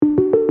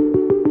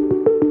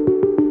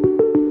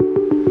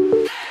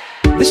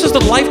This is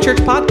the Life Church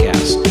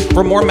Podcast.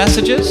 For more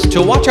messages,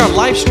 to watch our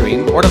live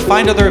stream, or to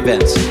find other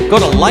events, go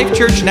to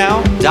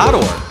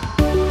lifechurchnow.org.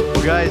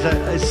 Well, guys,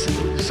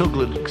 it's so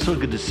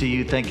good to see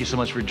you. Thank you so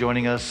much for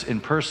joining us in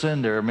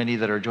person. There are many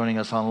that are joining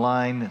us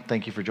online.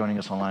 Thank you for joining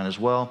us online as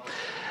well.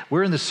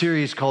 We're in the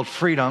series called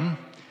Freedom.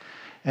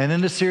 And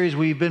in this series,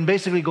 we've been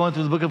basically going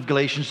through the book of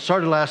Galatians.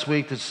 Started last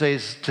week.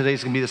 Today's going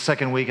to be the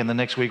second week, and the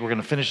next week we're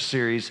going to finish the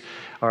series,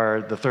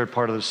 or the third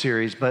part of the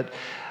series. But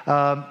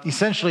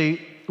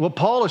essentially, what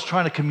Paul is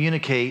trying to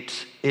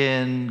communicate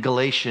in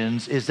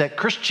Galatians is that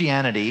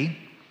Christianity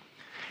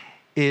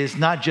is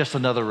not just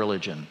another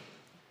religion.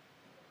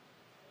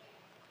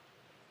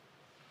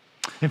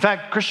 In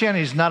fact,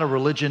 Christianity is not a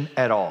religion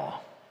at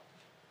all.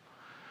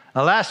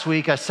 Now, last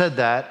week I said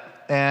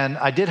that, and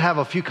I did have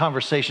a few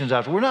conversations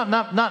after. We're not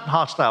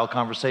hostile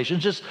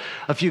conversations, just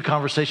a few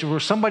conversations where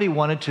somebody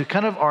wanted to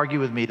kind of argue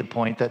with me the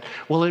point that,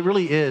 well, it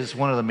really is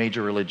one of the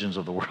major religions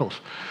of the world.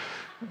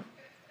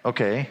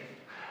 Okay,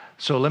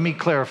 so let me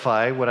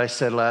clarify what I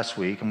said last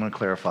week. I'm going to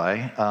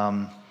clarify.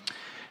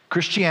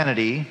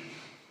 Christianity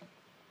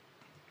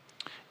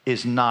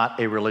is not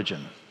a religion.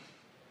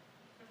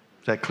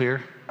 Is that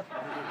clear?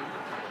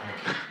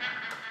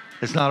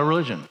 It's not a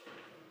religion,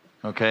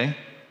 okay?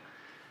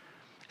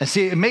 And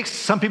see, it makes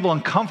some people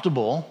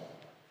uncomfortable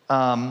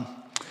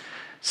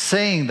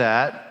saying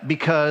that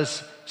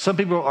because some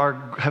people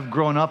have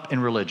grown up in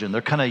religion.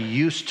 They're kind of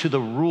used to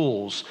the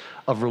rules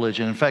of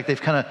religion. In fact,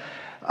 they've kind of,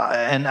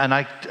 and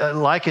I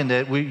likened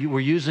it, we're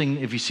using,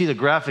 if you see the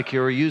graphic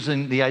here, we're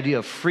using the idea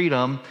of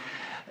freedom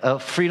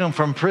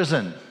from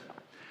prison.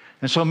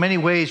 And so in many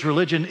ways,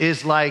 religion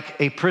is like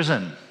a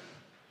prison.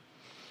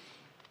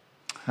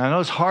 I know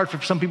it's hard for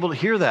some people to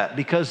hear that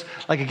because,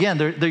 like, again,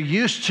 they're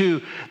used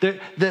to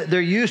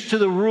they're used to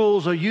the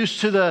rules, they're used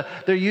to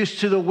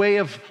the way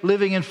of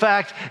living. In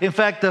fact,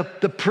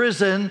 the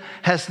prison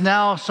has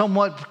now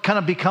somewhat kind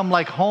of become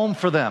like home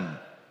for them.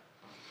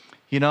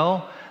 You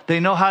know, they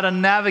know how to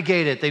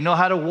navigate it, they know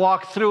how to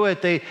walk through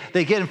it. They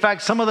get, in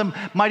fact, some of them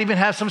might even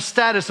have some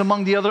status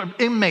among the other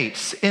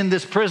inmates in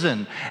this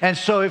prison, and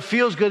so it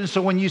feels good. And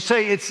so when you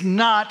say it's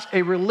not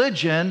a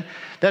religion,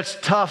 that's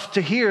tough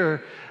to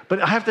hear. But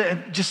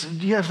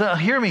you have to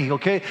hear me,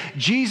 okay?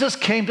 Jesus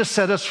came to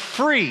set us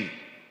free.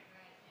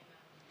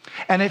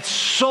 And it's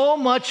so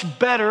much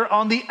better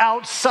on the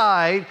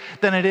outside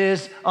than it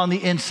is on the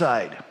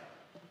inside.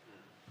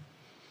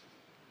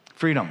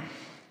 Freedom.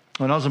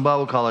 When I was in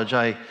Bible college,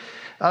 I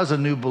was a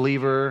new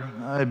believer.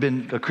 I had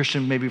been a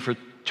Christian maybe for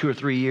 2 or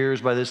 3 years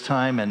by this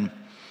time. And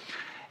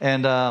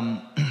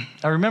I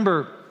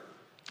remember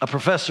a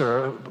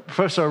professor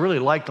I really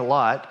liked a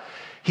lot.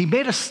 He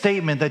made a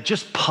statement that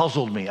just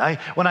puzzled me.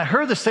 When I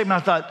heard the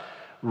statement, I thought,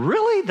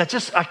 really?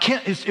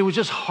 It was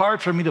just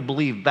hard for me to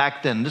believe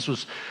back then. This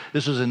was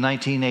in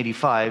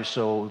 1985,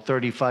 so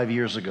 35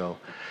 years ago.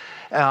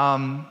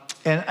 And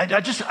I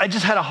just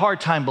had a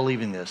hard time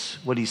believing this,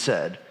 what he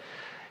said.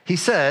 He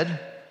said,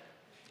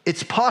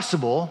 it's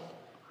possible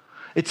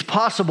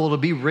to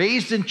be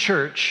raised in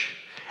church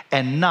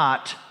and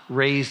not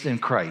raised in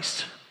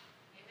Christ.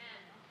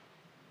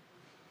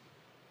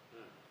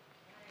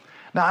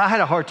 Now, I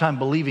had a hard time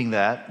believing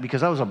that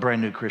because I was a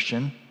brand new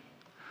Christian.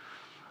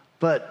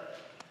 But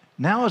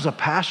now as a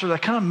pastor,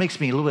 that kind of makes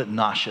me a little bit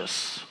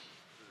nauseous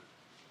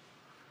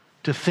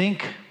to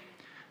think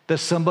that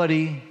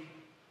somebody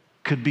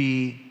could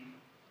be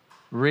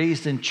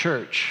raised in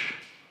church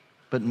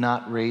but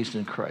not raised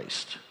in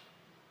Christ.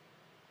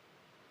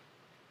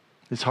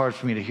 It's hard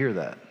for me to hear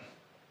that.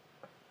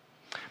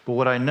 But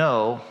what I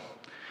know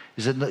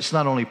is that it's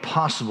not only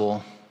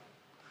possible,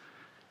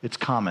 it's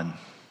common.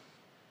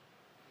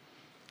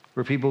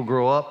 Where people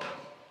grow up,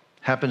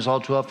 happens all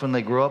too often,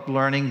 they grow up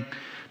learning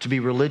to be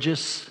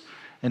religious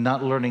and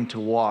not learning to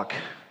walk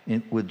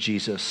with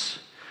Jesus.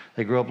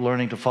 They grow up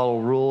learning to follow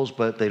rules,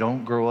 but they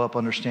don't grow up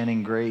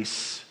understanding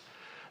grace.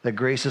 That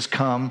grace has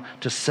come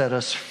to set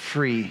us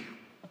free.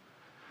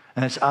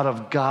 And it's out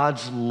of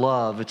God's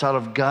love, it's out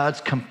of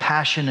God's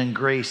compassion and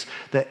grace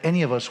that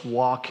any of us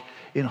walk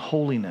in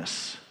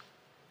holiness.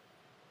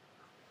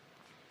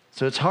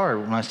 So it's hard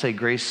when I say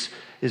grace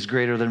is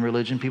greater than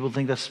religion. People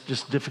think that's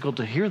just difficult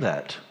to hear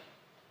that.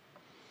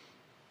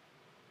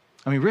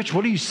 I mean, Rich,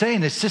 what are you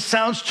saying? This just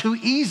sounds too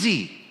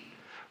easy,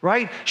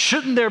 right?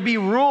 Shouldn't there be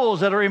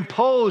rules that are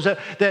imposed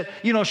that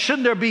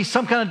shouldn't there be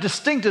some kind of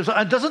distinctives?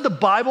 Doesn't the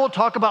Bible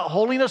talk about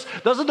holiness?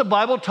 Doesn't the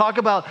Bible talk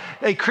about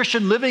a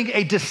Christian living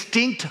a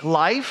distinct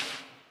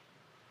life?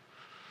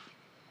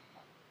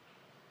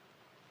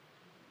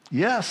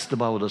 Yes, the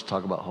Bible does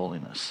talk about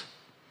holiness.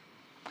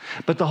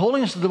 But the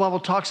holiness that the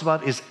Bible talks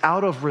about is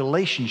out of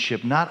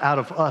relationship, not out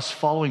of us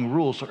following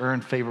rules to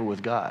earn favor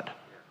with God.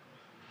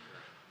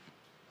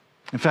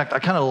 In fact, I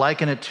kind of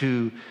liken it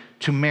to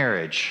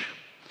marriage.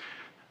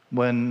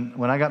 When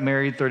I got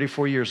married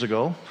 34 years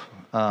ago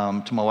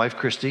to my wife,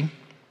 Christy,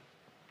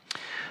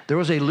 there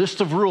was a list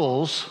of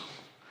rules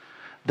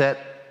that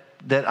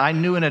I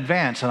knew in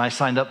advance and I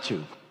signed up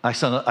to. I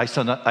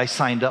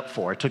signed up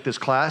for. I took this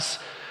class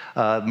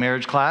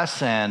marriage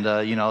class, and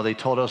they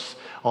told us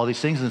all these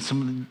things, and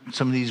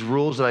some of these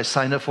rules that I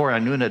signed up for, I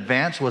knew in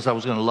advance, was I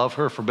was going to love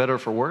her for better or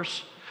for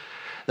worse,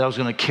 that I was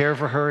going to care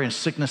for her in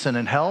sickness and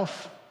in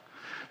health,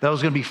 that I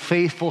was going to be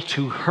faithful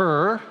to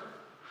her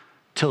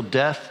till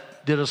death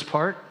did us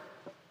part.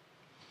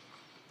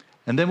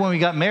 And then when we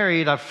got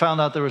married, I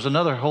found out there was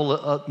another whole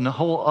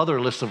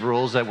other list of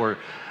rules that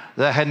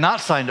I had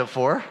not signed up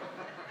for,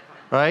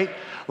 right?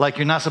 Like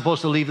you're not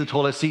supposed to leave the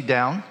toilet seat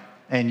down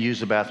and use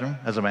the bathroom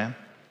as a man,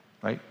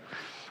 right?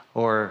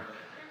 Or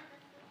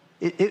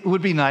it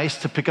would be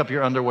nice to pick up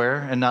your underwear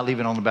and not leave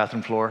it on the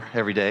bathroom floor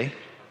every day.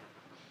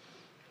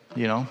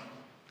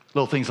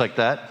 Little things like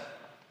that.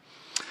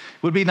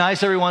 It would be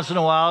nice every once in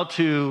a while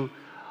to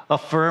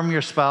affirm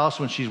your spouse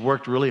when she's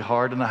worked really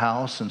hard in the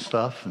house and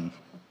stuff. And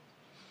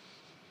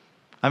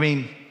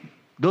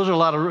those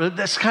are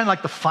that's kind of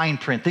like the fine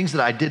print, things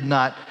that I did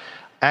not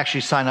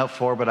actually sign up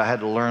for, but I had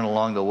to learn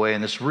along the way,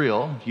 and it's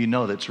real. You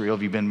know that's real.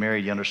 If you've been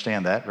married, you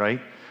understand that,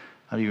 right?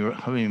 How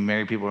many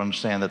married people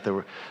understand that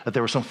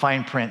there was some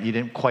fine print you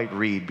didn't quite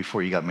read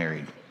before you got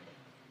married?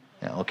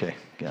 Yeah, okay,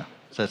 yeah,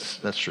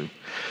 that's true.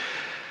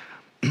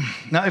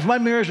 Now, if my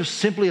marriage was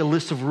simply a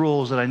list of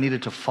rules that I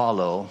needed to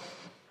follow,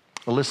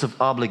 a list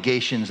of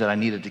obligations that I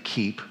needed to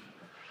keep,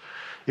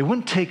 it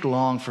wouldn't take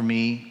long for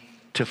me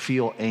to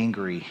feel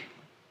angry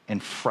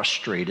and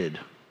frustrated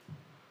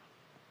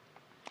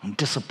and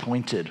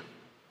disappointed. It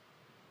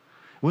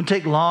wouldn't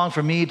take long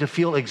for me to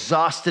feel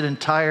exhausted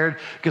and tired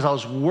because I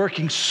was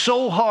working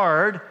so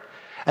hard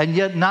and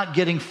yet not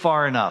getting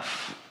far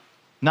enough,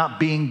 not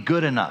being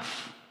good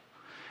enough.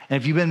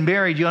 And if you've been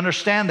married, you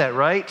understand that,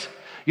 right?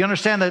 You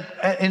understand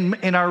that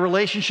in our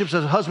relationships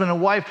as husband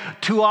and wife,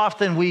 too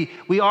often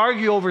we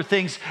argue over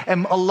things,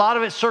 and a lot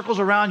of it circles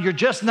around you're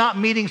just not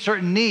meeting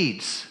certain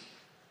needs.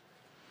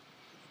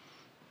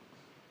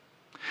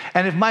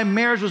 And if my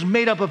marriage was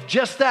made up of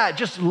just that,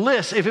 just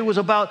lists, if it was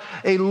about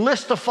a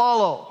list to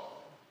follow,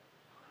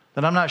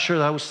 then I'm not sure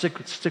that I would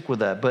stick with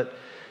that. But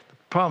the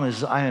problem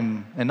is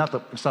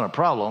it's not a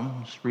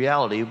problem, it's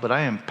reality, but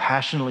I am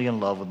passionately in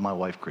love with my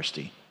wife,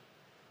 Christy.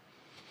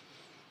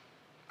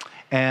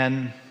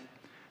 And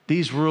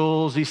these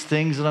rules, these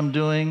things that I'm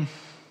doing,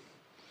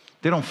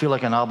 they don't feel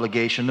like an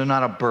obligation. They're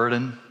not a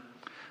burden.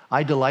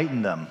 I delight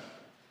in them.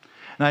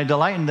 And I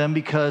delight in them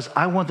because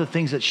I want the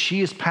things that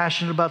she is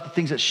passionate about, the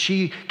things that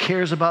she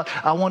cares about.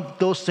 I want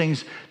those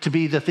things to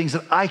be the things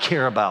that I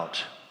care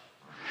about.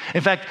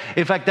 In fact,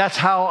 that's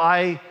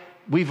how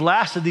we've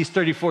lasted these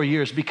 34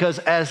 years, because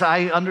as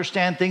I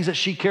understand things that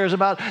she cares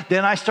about,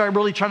 then I start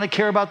really trying to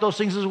care about those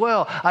things as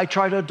well. I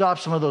try to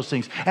adopt some of those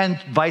things,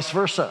 and vice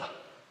versa.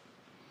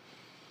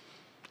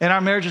 And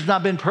our marriage has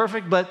not been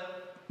perfect,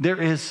 but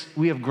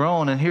we have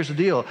grown, and here's the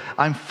deal.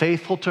 I'm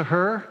faithful to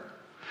her,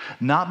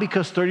 not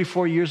because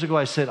 34 years ago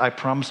I said, I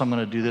promise I'm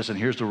going to do this, and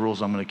here's the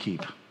rules I'm going to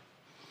keep.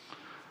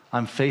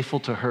 I'm faithful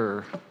to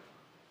her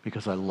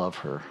because I love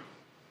her.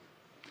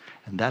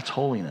 And that's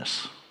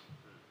holiness.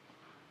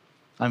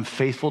 I'm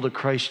faithful to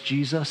Christ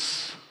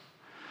Jesus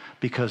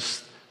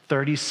because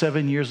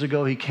 37 years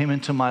ago he came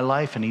into my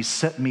life and he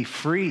set me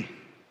free.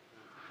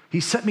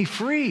 He set me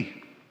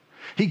free.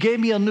 He gave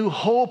me a new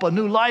hope, a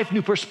new life,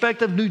 new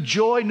perspective, new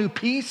joy, new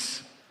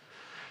peace.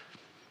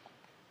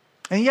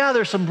 And yeah,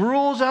 there's some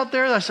rules out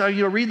there. That's how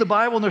you read the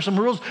Bible, and there's some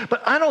rules.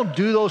 But I don't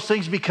do those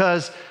things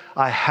because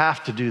I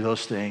have to do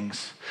those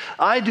things.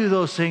 I do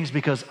those things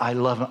because I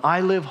love Him.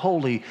 I live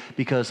holy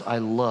because I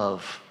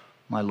love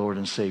my Lord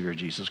and Savior,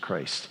 Jesus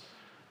Christ.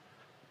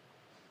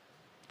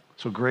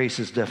 So grace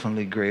is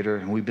definitely greater,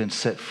 and we've been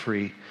set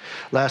free.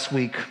 Last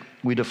week,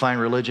 we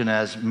defined religion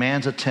as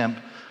man's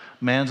attempt.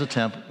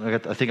 I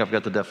think I've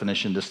got the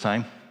definition this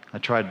time. I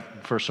tried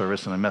first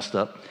service and I messed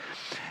up.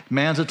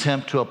 Man's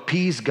attempt to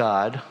appease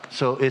God.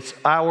 So it's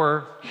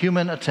our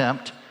human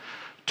attempt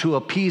to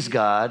appease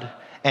God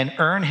and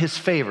earn His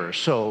favor.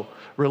 So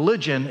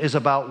religion is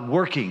about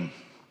working.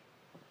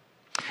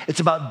 It's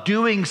about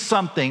doing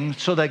something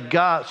so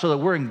that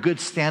we're in good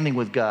standing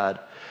with God.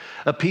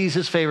 Appease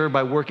His favor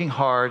by working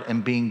hard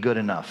and being good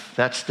enough.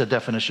 That's the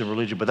definition of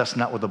religion, but that's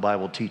not what the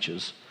Bible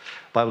teaches.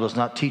 The Bible does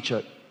not teach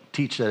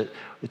that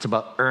it's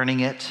about earning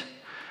it,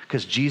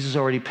 because Jesus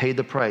already paid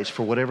the price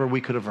for whatever we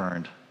could have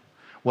earned.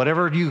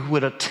 Whatever you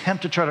would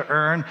attempt to try to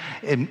earn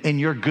in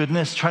your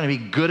goodness, trying to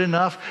be good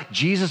enough,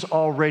 Jesus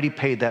already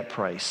paid that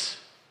price.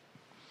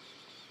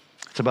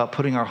 It's about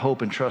putting our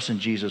hope and trust in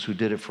Jesus, who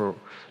did it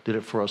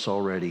for us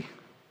already,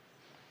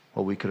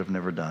 what we could have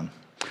never done.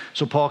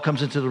 So Paul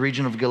comes into the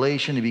region of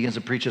Galatia, and he begins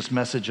to preach this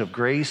message of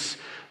grace,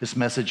 this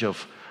message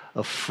of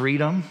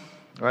freedom,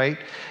 right?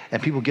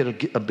 And people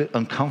get a bit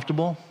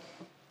uncomfortable.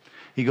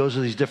 He goes to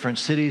these different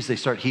cities. They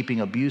start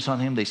heaping abuse on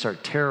him. They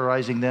start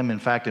terrorizing them. In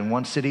fact, in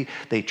one city,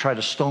 they try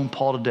to stone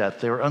Paul to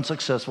death. They were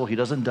unsuccessful. He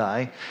doesn't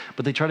die,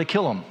 but they try to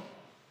kill him.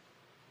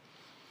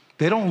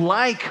 They don't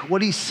like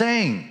what he's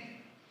saying,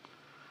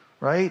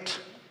 right?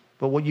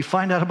 But what you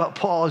find out about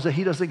Paul is that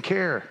he doesn't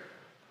care.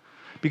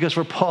 Because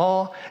for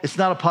Paul, it's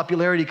not a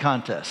popularity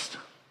contest.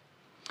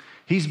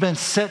 He's been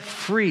set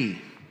free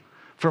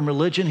from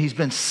religion. He's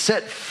been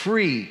set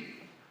free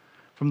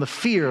from the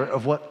fear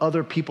of what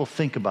other people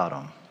think about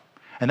them.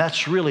 And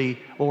that's really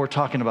what we're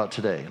talking about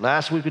today.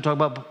 Last week we talked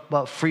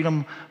about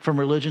freedom from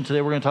religion.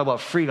 Today we're going to talk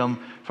about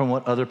freedom from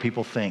what other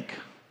people think.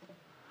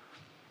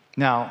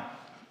 Now,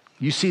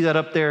 you see that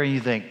up there and you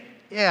think,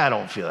 yeah, I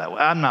don't feel that way.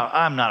 I'm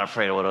not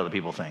afraid of what other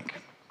people think.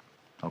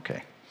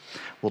 Okay,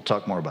 we'll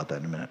talk more about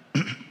that in a minute.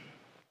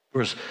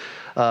 There's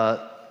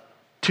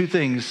two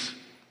things.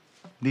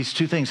 These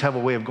two things have a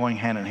way of going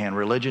hand in hand: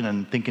 religion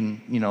and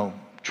thinking,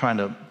 trying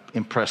to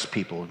impress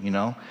people,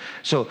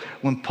 So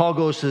when Paul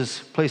goes to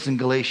this place in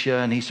Galatia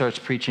and he starts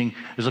preaching,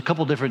 there's a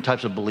couple different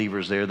types of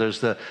believers there.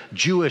 There's the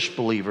Jewish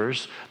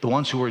believers, the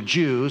ones who are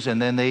Jews,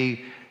 and then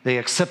they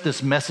accept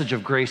this message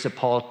of grace that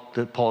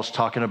Paul's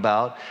talking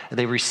about.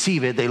 They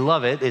receive it. They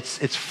love it.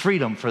 It's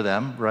freedom for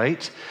them,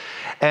 right?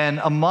 And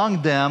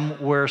among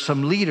them were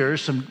some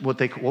leaders,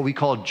 what we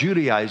call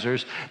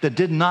Judaizers, that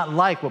did not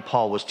like what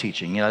Paul was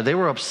teaching. They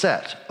were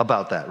upset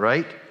about that,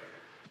 right?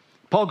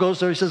 Paul goes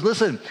there, he says,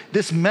 listen,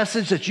 this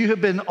message that you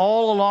have been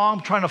all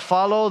along trying to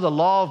follow, the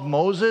law of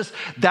Moses,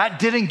 that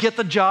didn't get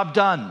the job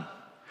done.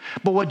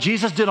 But what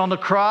Jesus did on the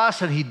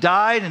cross, and he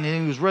died, and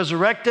he was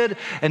resurrected,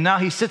 and now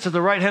he sits at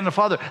the right hand of the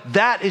Father,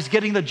 that is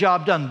getting the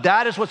job done.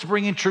 That is what's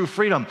bringing true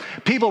freedom.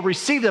 People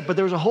received it, but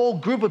there was a whole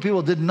group of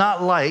people who did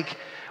not like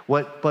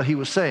what he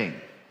was saying.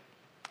 There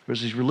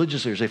was these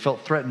religious leaders, they felt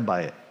threatened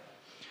by it.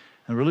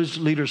 And religious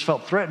leaders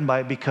felt threatened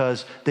by it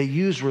because they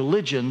use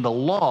religion, the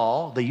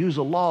law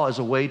as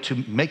a way to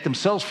make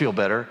themselves feel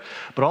better,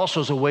 but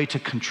also as a way to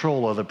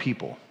control other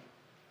people.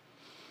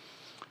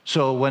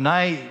 So when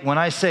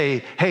I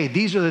say, hey,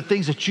 these are the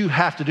things that you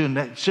have to do, and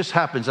it just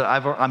happens that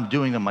I'm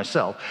doing them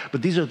myself,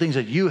 but these are the things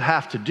that you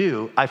have to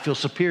do, I feel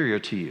superior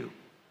to you,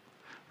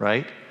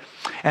 right?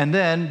 And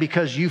then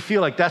because you feel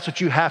like that's what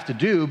you have to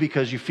do,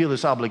 because you feel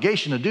this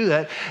obligation to do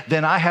that,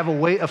 then I have a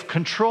way of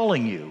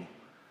controlling you.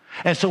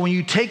 And so when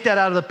you take that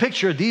out of the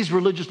picture, these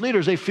religious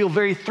leaders, they feel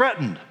very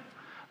threatened.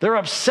 They're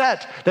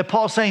upset that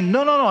Paul's saying,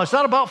 no, it's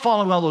not about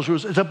following all those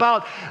rules. It's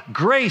about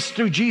grace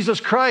through Jesus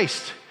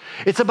Christ.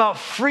 It's about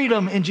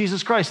freedom in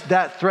Jesus Christ.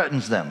 That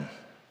threatens them.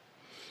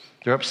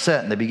 They're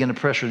upset, and they begin to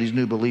pressure these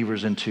new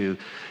believers into,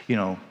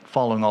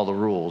 following all the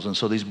rules. And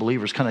so these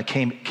believers kind of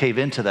cave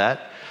into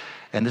that.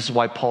 And this is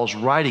why Paul's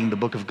writing the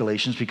book of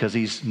Galatians, because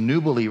these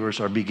new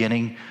believers are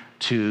beginning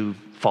to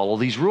follow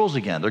these rules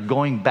again. They're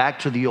going back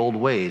to the old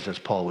ways, as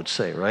Paul would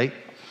say, right?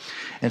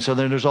 And so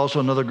then there's also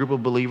another group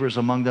of believers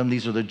among them.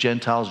 These are the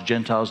Gentiles.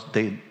 Gentiles,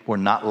 they were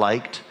not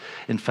liked.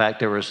 In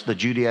fact, the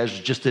Judaizers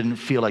just didn't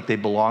feel like they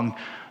belonged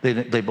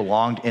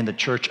in the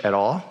church at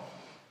all.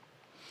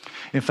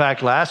 In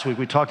fact, last week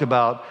we talked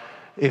about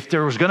if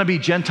there was going to be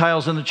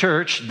Gentiles in the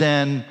church,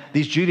 then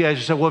these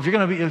Judaizers said, well, if you're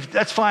going to be,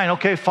 that's fine.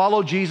 Okay,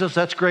 follow Jesus.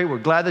 That's great. We're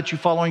glad that you're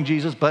following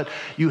Jesus, but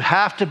you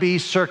have to be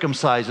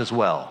circumcised as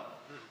well.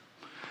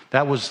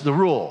 That was the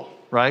rule,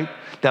 right?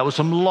 That was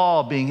some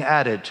law being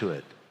added to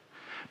it.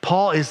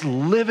 Paul is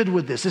livid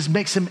with this. This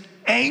makes him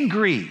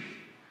angry.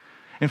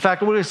 In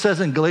fact, what it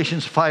says in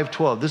Galatians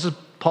 5:12, this is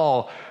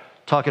Paul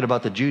talking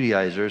about the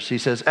Judaizers. He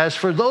says, as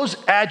for those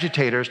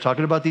agitators,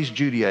 talking about these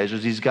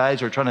Judaizers, these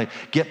guys who are trying to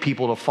get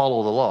people to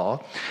follow the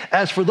law,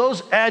 as for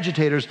those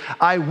agitators,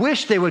 I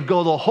wish they would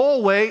go the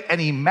whole way and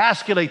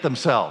emasculate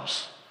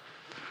themselves.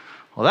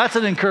 Well, that's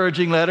an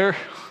encouraging letter.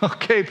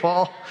 Okay,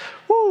 Paul.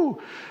 Woo.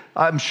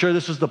 I'm sure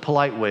this was the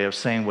polite way of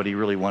saying what he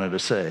really wanted to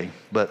say.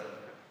 But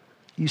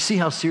you see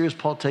how serious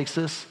Paul takes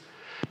this?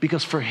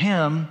 Because for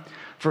him,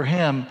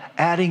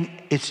 adding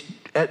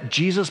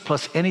Jesus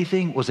plus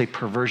anything was a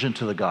perversion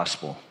to the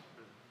gospel.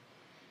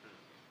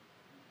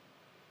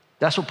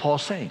 That's what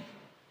Paul's saying.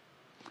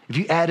 If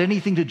you add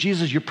anything to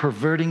Jesus, you're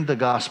perverting the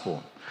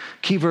gospel.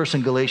 Key verse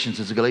in Galatians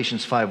is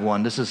Galatians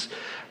 5:1. This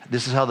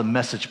is how the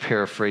Message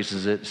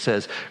paraphrases it. It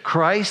says,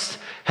 Christ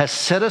has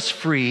set us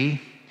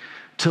free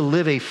to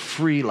live a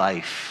free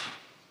life.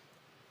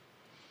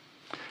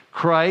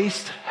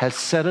 Christ has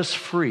set us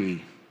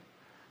free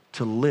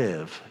to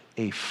live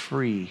a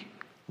free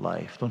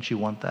life. Don't you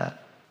want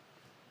that?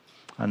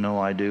 I know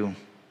I do.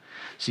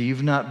 See,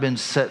 you've not been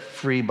set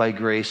free by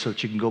grace so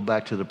that you can go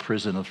back to the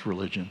prison of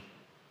religion.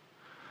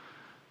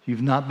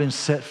 You've not been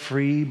set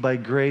free by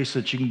grace so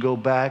that you can go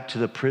back to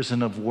the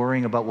prison of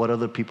worrying about what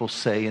other people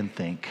say and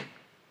think.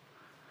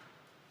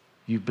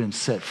 You've been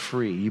set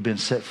free. You've been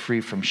set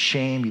free from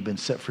shame. You've been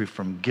set free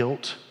from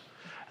guilt.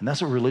 And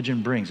that's what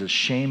religion brings, is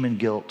shame and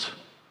guilt.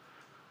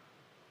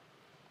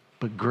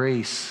 But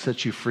grace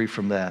sets you free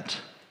from that.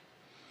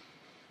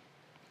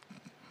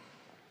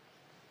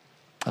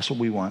 That's what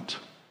we want.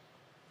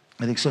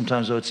 I think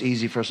sometimes, though, it's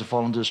easy for us to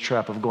fall into this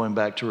trap of going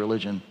back to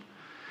religion.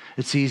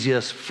 It's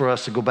easiest for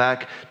us to go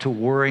back to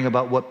worrying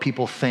about what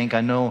people think.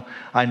 I know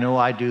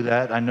I do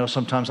that. I know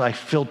sometimes I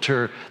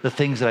filter the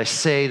things that I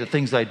say, the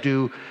things that I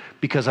do,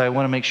 because I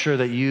want to make sure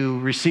that you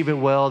receive it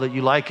well, that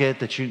you like it,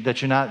 that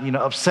you're not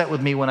upset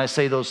with me when I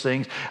say those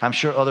things. I'm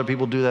sure other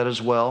people do that as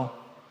well.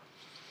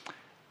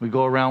 We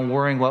go around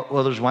worrying what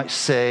others might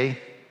say.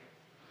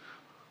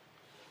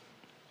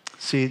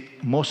 See,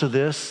 most of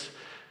this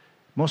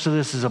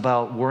is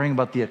about worrying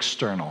about the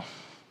external.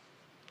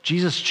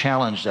 Jesus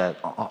challenged that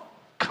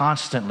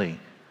constantly,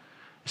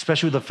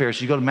 especially with the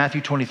Pharisees. You go to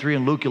Matthew 23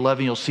 and Luke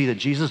 11, you'll see that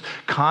Jesus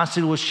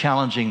constantly was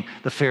challenging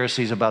the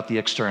Pharisees about the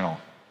external.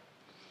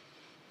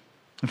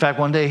 In fact,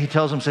 one day he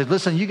tells them, says,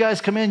 listen, you guys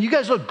come in, you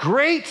guys look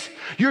great.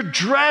 You're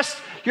dressed,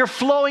 your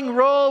flowing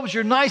robes,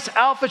 your nice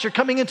outfits, you're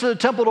coming into the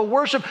temple to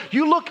worship.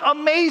 You look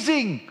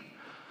amazing.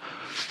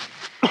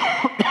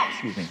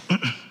 Excuse me.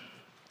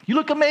 You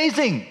look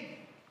amazing.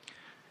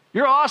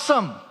 You're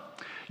awesome.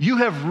 You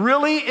have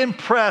really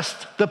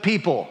impressed the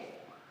people.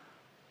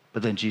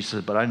 But then Jesus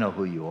said, but I know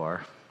who you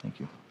are.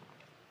 Thank you.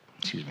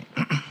 Excuse me.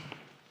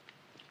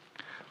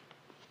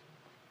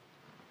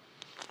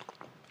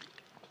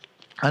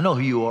 I know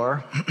who you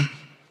are.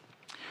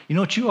 You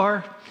know what you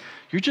are?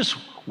 You're just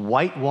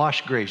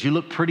whitewashed graves. You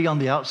look pretty on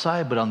the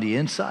outside, but on the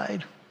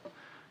inside,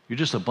 you're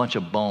just a bunch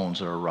of bones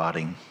that are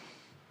rotting.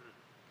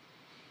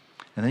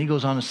 And then he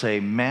goes on to say,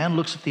 man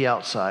looks at the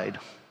outside,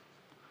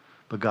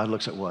 but God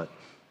looks at what?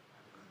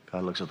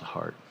 God looks at the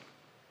heart.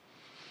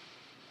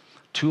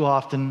 Too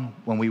often,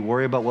 when we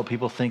worry about what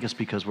people think, it's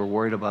because we're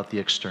worried about the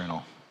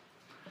external.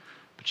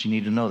 But you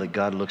need to know that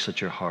God looks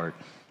at your heart.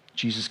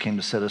 Jesus came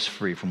to set us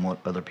free from what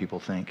other people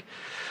think.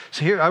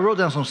 So here, I wrote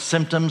down some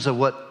symptoms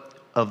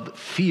of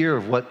fear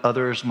of what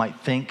others might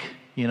think,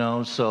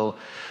 So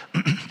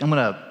I'm going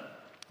to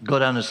go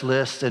down this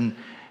list, and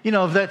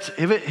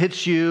if it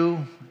hits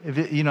you,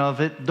 you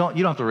don't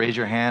have to raise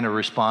your hand or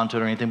respond to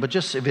it or anything, but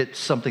just if it's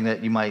something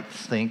that you might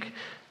think,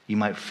 you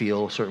might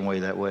feel a certain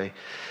way that way.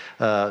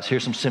 So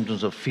here's some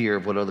symptoms of fear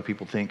of what other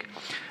people think.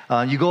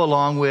 You go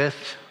along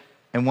with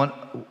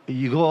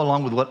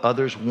what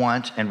others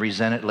want and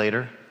resent it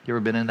later. You ever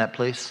been in that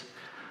place?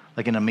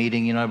 Like in a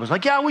meeting, it was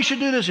like, yeah, we should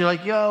do this. You're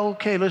like, yeah,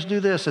 okay, let's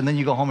do this. And then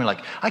you go home, you're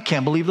like, I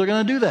can't believe they're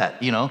going to do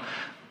that.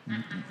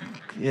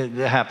 It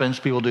happens.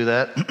 People do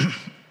that.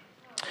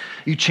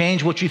 You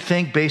change what you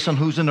think based on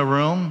who's in the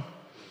room,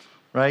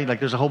 right? Like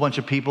there's a whole bunch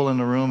of people in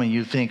the room and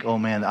you think, oh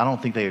man, I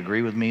don't think they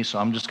agree with me, so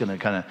I'm just going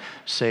to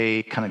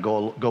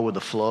go with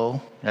the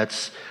flow.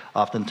 That's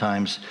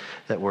oftentimes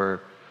that we're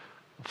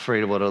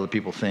afraid of what other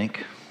people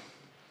think.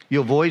 You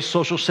avoid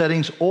social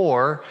settings,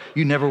 or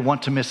you never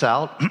want to miss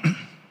out.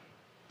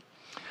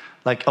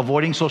 Like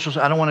avoiding social,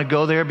 I don't want to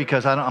go there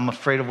because I'm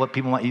afraid of what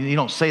people might, you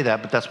don't say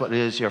that, but that's what it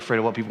is. You're afraid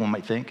of what people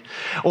might think.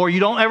 Or you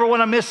don't ever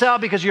want to miss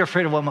out because you're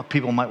afraid of what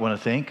people might want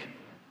to think.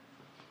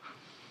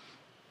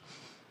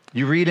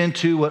 You read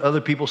into what other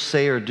people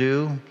say or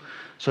do,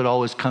 so it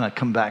always kind of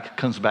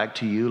comes back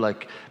to you.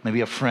 Like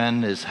maybe a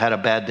friend has had a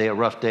bad day, a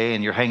rough day,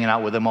 and you're hanging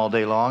out with them all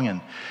day long,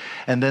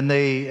 and then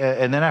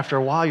after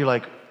a while you're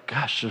like,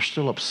 gosh, they're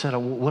still upset. I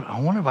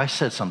wonder if I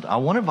said something. I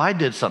wonder if I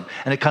did something.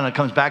 And it kind of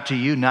comes back to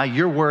you. Now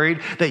you're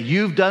worried that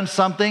you've done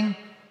something.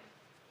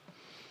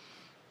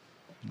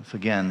 It's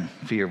again,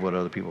 fear of what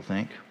other people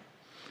think.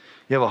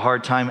 You have a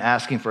hard time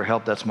asking for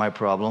help. That's my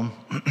problem.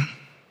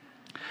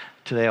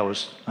 Today I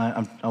was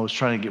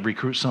trying to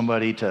recruit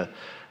somebody to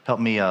help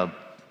me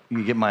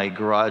get my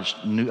garage.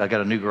 I got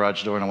a new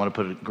garage door and I want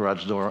to put a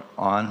garage door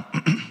on.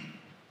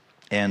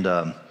 And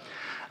I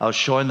was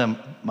showing them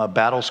my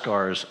battle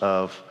scars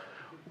of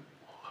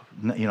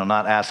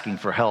not asking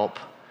for help.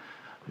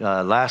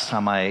 Last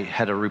time I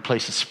had to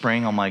replace a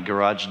spring on my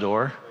garage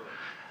door.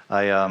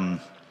 I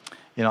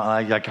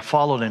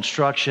followed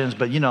instructions,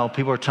 but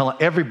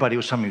everybody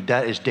was telling me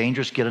that is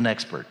dangerous. Get an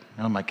expert,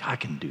 and I'm like, I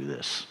can do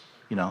this.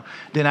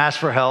 Didn't ask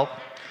for help,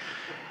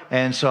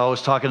 and so I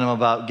was talking to them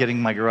about getting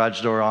my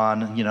garage door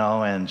on,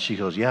 and she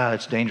goes, yeah,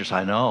 it's dangerous.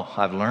 I know,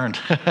 I've learned.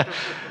 I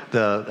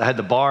had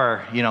the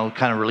bar,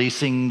 kind of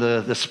releasing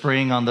the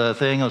spring on the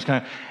thing.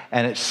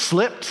 And it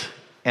slipped.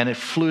 And it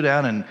flew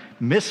down and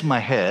missed my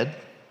head,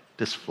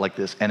 just like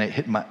this, and it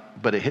hit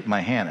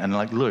my hand, and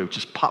like literally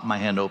just popped my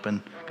hand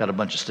open, got a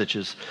bunch of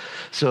stitches.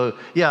 So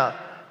yeah,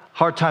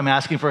 hard time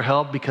asking for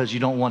help because you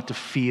don't want to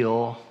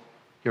you're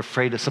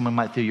afraid that someone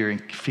might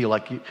feel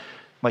like you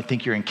might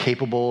think you're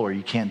incapable or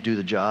you can't do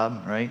the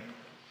job, right?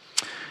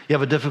 You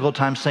have a difficult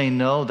time saying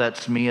no.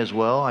 That's me as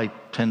well. I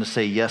tend to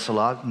say yes a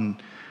lot,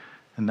 and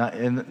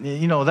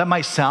that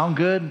might sound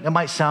good. It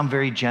might sound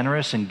very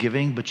generous and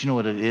giving, but you know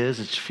what it is?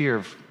 It's fear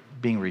of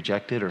being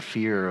rejected or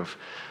fear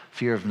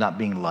of not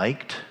being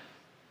liked.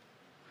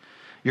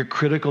 You're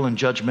critical and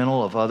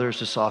judgmental of others.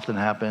 This often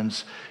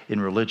happens in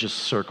religious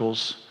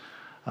circles.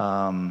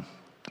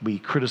 We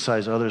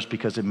criticize others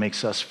because it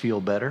makes us feel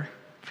better,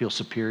 feel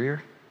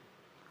superior.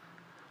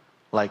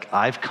 Like,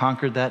 I've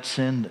conquered that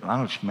sin.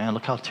 Man,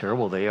 look how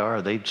terrible they are.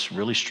 Are they just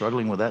really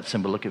struggling with that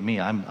sin? But look at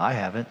me, I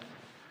haven't,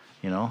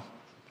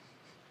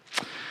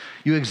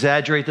 You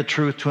exaggerate the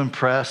truth to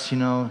impress,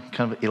 kind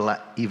of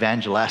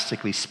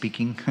evangelistically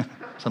speaking,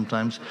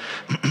 sometimes.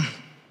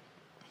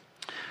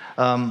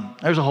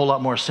 There's a whole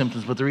lot more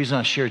symptoms, but the reason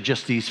I share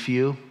just these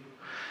few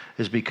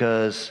is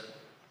because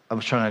I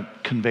was trying to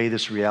convey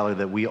this reality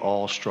that we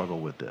all struggle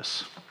with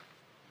this.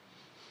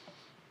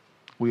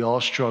 We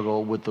all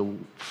struggle with the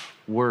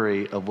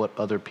worry of what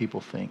other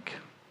people think,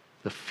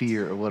 the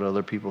fear of what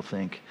other people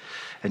think.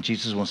 And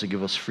Jesus wants to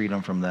give us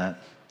freedom from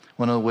that.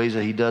 One of the ways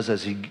that he does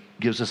is he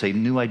gives us a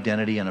new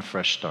identity and a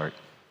fresh start.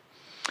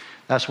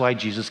 That's why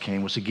Jesus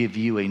came, was to give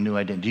you a new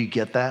identity. Do you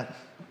get that?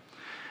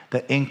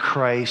 That in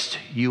Christ,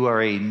 you are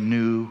a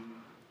new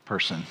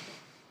person.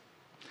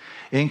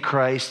 In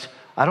Christ,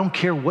 I don't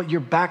care what your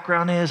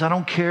background is. I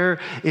don't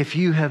care if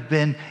you have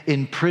been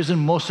in prison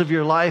most of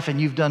your life and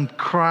you've done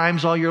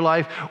crimes all your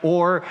life,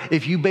 or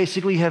if you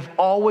basically have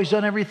always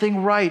done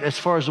everything right as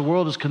far as the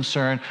world is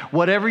concerned.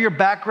 Whatever your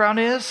background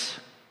is,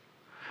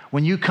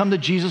 when you come to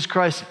Jesus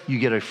Christ, you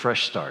get a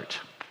fresh start.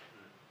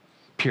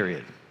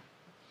 Period.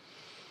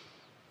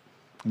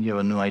 And you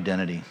have a new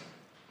identity.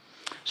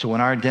 So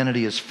when our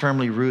identity is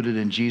firmly rooted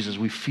in Jesus,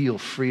 we feel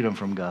freedom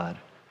from God.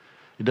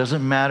 It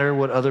doesn't matter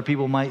what other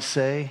people might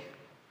say.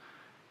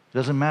 It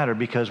doesn't matter,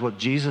 because what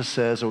Jesus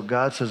says, or what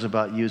God says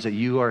about you, is that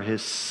you are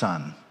his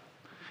son.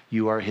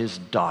 You are his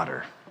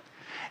daughter.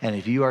 And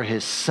if you are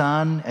his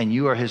son and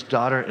you are his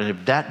daughter, and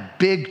if that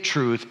big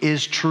truth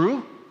is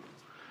true,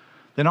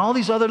 then all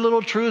these other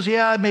little truths,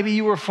 yeah, maybe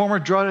you were a former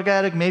drug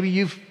addict, maybe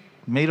you've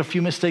made a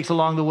few mistakes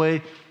along the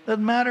way,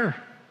 doesn't matter.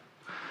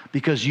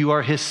 Because you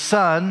are his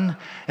son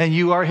and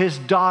you are his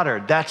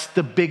daughter. That's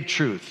the big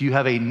truth. You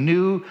have a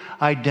new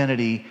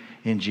identity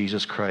in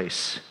Jesus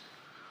Christ.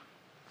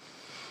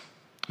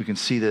 We can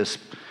see this.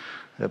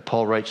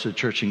 Paul writes to the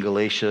church in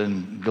Galatia,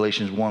 in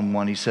Galatians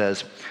 1:1, he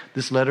says,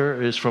 this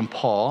letter is from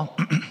Paul,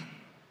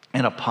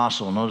 an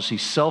apostle. Notice he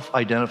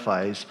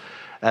self-identifies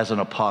as an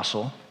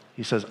apostle.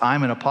 He says,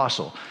 I'm an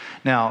apostle.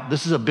 Now,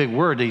 this is a big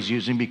word he's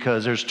using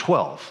because there's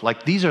 12.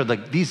 Like these are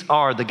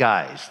the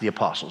guys, the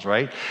apostles,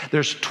 right?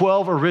 There's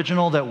 12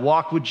 original that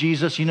walked with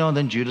Jesus, and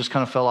then Judas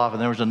kind of fell off,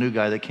 and there was a new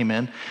guy that came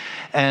in.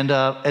 And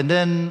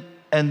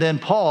then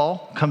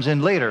Paul comes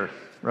in later,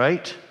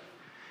 right?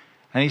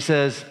 And he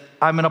says,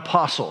 I'm an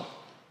apostle.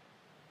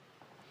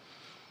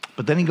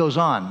 But then he goes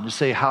on to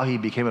say how he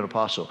became an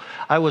apostle.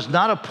 I was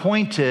not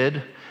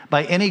appointed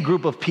by any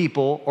group of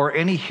people or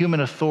any human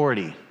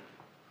authority.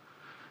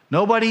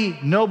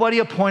 Nobody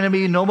appointed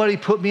me. Nobody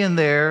put me in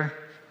there.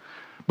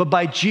 But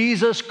by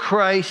Jesus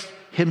Christ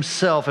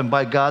himself and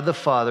by God the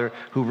Father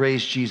who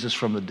raised Jesus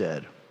from the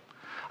dead.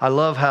 I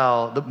love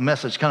how the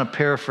Message kind of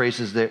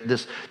paraphrases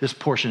this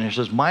portion here. It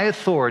says, my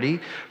authority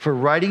for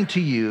writing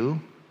to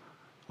you,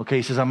 okay,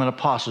 he says, I'm an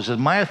apostle. He says,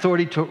 my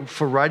authority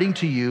for writing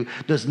to you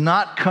does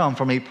not come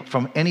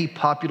from any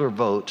popular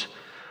vote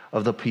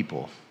of the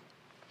people.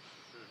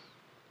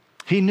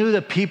 He knew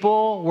that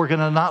people were going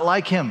to not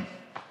like him.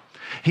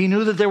 He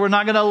knew that they were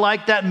not going to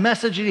like that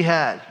message that he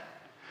had.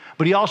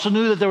 But he also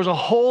knew that there was a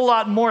whole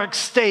lot more at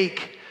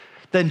stake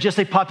than just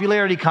a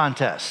popularity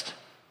contest.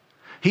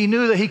 He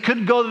knew that he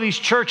couldn't go to these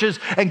churches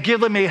and give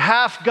them a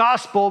half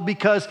gospel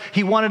because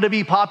he wanted to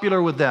be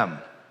popular with them.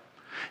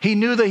 He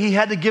knew that he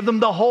had to give them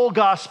the whole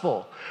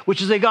gospel,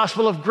 which is a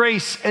gospel of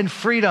grace and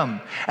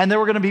freedom. And there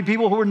were going to be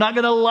people who were not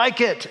going to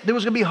like it. It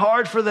was going to be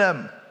hard for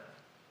them.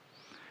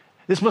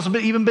 This must have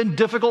even been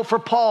difficult for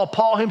Paul.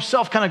 Paul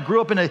himself kind of grew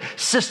up in a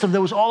system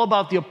that was all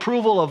about the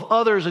approval of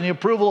others and the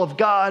approval of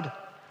God.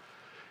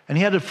 And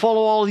he had to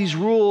follow all of these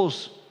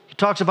rules. He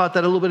talks about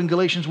that a little bit in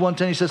Galatians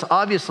 1:10. He says,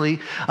 obviously,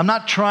 I'm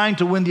not trying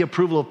to win the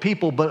approval of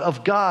people, but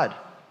of God.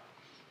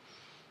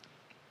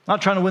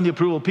 Not trying to win the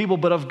approval of people,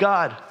 but of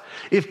God.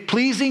 If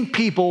pleasing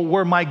people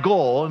were my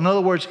goal, in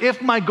other words,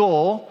 if my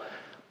goal,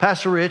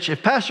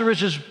 if Pastor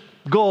Rich's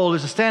goal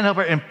is to stand up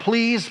and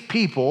please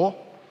people,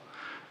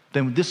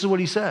 then this is what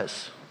he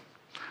says.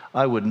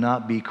 I would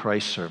not be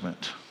Christ's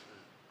servant.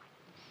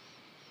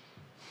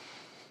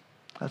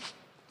 That's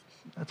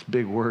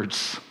big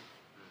words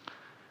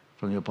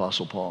from the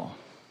Apostle Paul.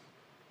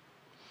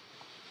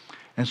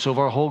 And so if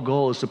our whole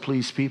goal is to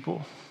please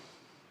people,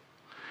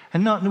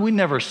 and no, we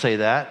never say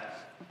that.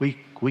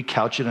 We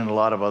couch it in a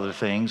lot of other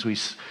things. We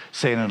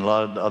say it in a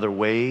lot of other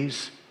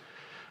ways.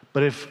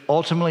 But if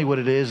ultimately what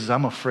it is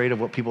I'm afraid of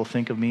what people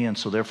think of me, and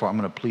so therefore I'm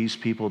going to please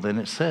people, then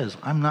it says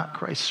I'm not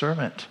Christ's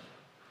servant.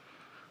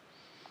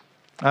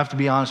 I have to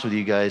be honest with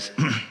you guys.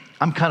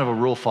 I'm kind of a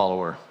rule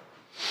follower.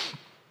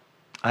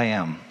 I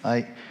am.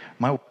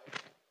 My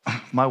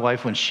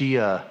wife, when she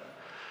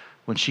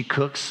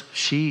cooks,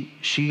 she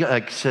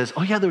says,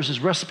 "Oh yeah, there was this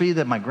recipe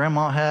that my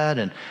grandma had,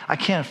 and I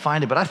can't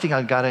find it, but I think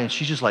I got it." And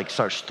she just like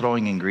starts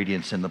throwing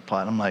ingredients in the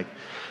pot. I'm like,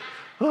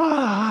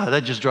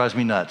 that just drives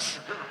me nuts.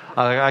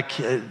 I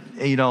can't,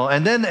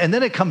 and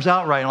then it comes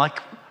out right. I'm like,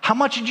 how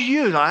much did you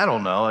use? I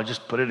don't know. I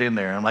just put it in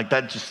there. I'm like,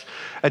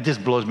 it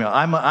just blows me out.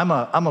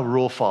 I'm a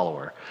rule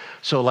follower.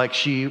 So like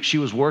she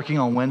was working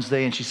on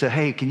Wednesday and she said,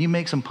 "Hey, can you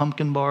make some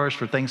pumpkin bars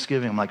for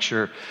Thanksgiving?" I'm like,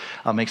 "Sure,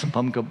 I'll make some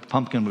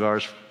pumpkin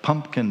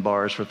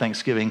bars for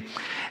Thanksgiving."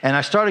 And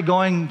I started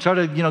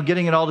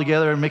getting it all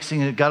together and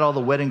mixing it, got all the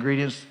wet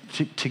ingredients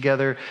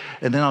together,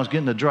 and then I was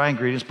getting the dry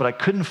ingredients, but I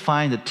couldn't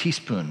find the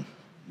teaspoon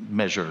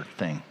measure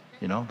thing,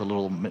 the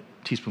little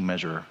teaspoon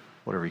measure,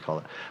 whatever you call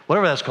it,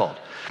 whatever that's called.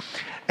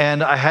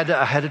 And I had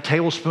a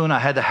tablespoon, I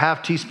had a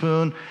half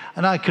teaspoon,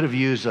 and I could have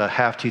used a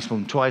half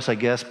teaspoon twice, I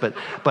guess, but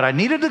I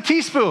needed a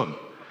teaspoon.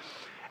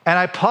 And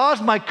I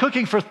paused my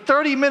cooking for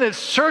 30 minutes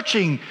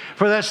searching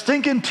for that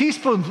stinking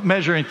teaspoon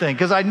measuring thing,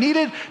 because I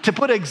needed to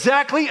put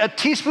exactly a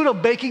teaspoon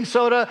of baking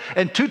soda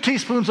and 2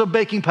 teaspoons of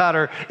baking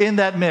powder in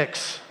that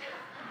mix.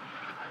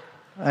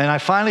 And I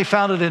finally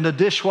found it in the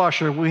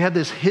dishwasher. We had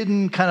this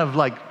hidden kind of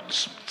like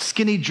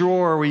skinny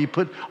drawer where you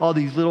put all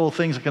these little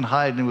things that can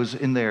hide, and it was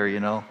in there,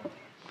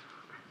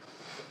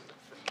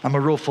 I'm a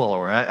rule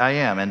follower. I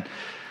am. And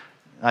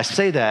I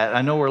say that.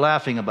 I know we're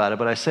laughing about it,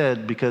 but I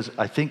said because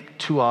I think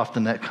too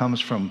often that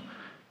comes from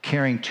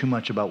caring too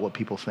much about what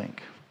people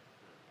think.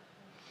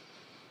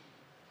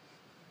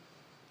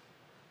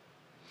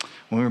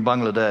 When we were in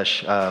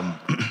Bangladesh,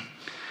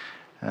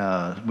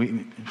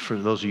 for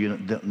those of you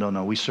that don't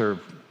know, we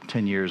served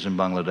 10 years in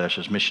Bangladesh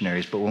as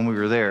missionaries. But when we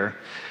were there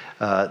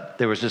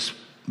was this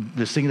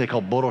thing they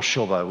call Boro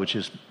Shova, which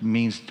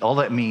means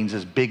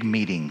big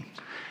meeting.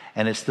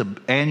 And it's the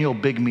annual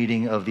big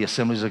meeting of the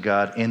Assemblies of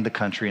God in the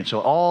country. And so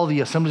all the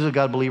Assemblies of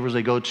God believers,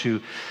 they go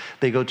to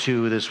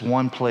this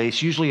one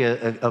place, usually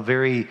a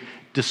very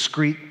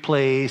discreet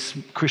place,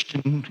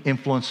 Christian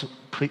influence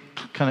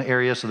kind of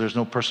area, so there's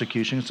no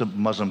persecution. It's a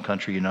Muslim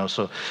country,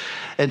 So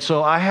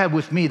I had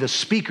with me the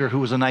speaker who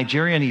was a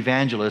Nigerian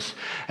evangelist,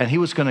 and he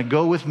was going to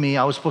go with me.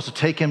 I was supposed to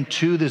take him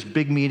to this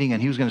big meeting,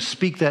 and he was going to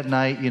speak that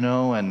night,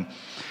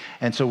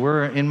 And so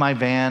we're in my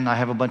van. I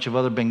have a bunch of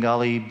other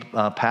Bengali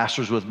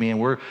pastors with me, and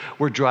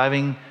we're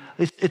driving.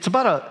 It's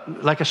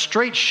about a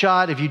straight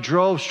shot. If you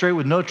drove straight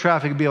with no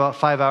traffic, it'd be about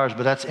 5 hours,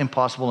 but that's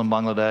impossible in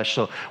Bangladesh.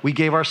 So we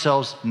gave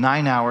ourselves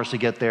 9 hours to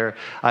get there.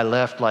 I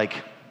left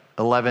like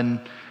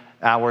 11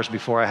 hours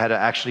before I had to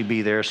actually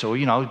be there. So,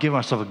 I was giving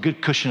myself a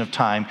good cushion of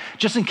time,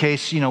 just in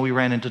case, we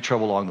ran into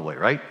trouble along the way,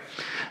 right?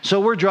 So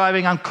we're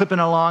driving, I'm clipping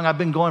along, I've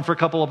been going for a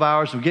couple of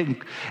hours,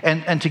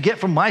 and to get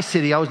from my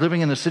city, I was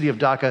living in the city of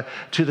Dhaka,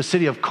 to the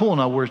city of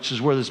Khulna, which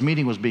is where this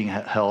meeting was being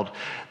held,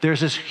 there's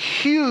this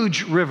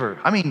huge river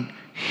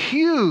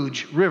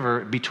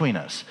between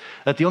us,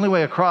 that the only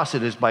way across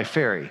it is by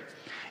ferry.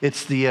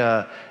 It's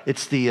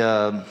basically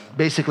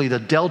the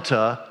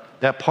delta,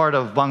 that part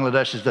of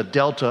Bangladesh is the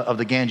delta of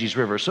the Ganges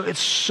River. So it's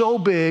so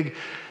big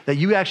that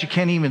you actually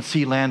can't even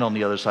see land on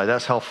the other side.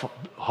 That's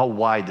how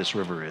wide this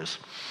river is.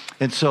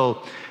 And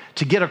so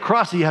to get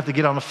across it, you have to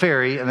get on a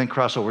ferry and then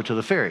cross over on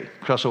the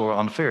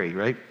ferry,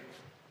 right?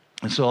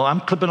 And so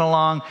I'm clipping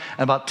along,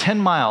 and about 10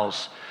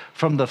 miles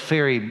from the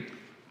ferry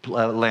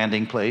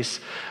landing place,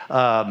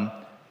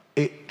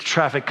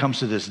 traffic comes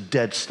to this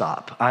dead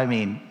stop. I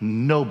mean,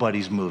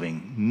 nobody's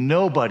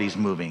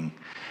moving.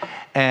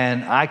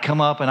 And I come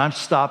up and I'm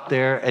stopped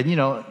there. And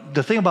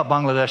the thing about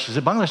Bangladesh is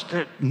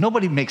that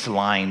nobody makes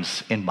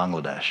lines in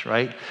Bangladesh,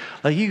 right?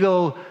 Like you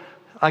go,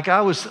 I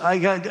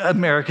got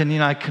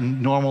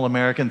American, normal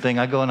American thing.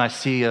 I go and I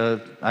see,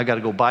 I got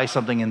to go buy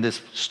something in this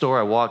store.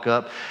 I walk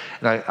up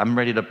and I'm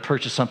ready to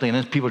purchase something. And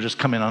then people just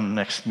come in on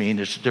next to me and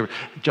they're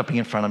jumping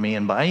in front of me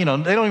and buy, they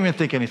don't even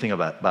think anything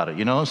about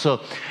it,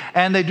 So,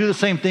 and they do the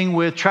same thing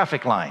with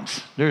traffic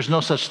lines. There's no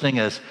such thing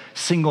as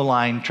single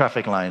line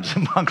traffic lines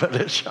in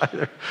Bangladesh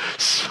either.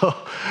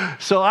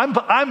 So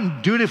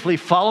I'm dutifully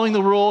following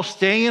the rules,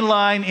 staying in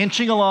line,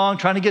 inching along,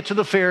 trying to get to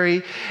the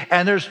ferry.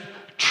 And there's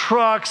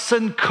trucks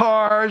and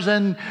cars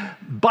and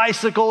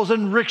bicycles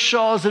and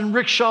rickshaws and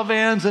rickshaw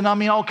vans and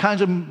all kinds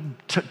of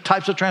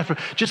types of transport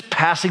just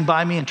passing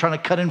by me and trying to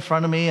cut in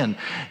front of me. And,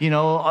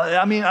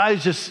 I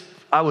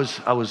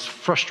was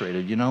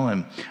frustrated,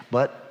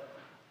 but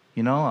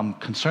I'm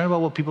concerned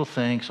about what people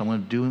think, so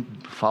I'm going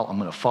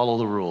to follow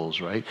the rules,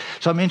 right?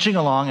 So I'm inching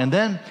along, and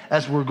then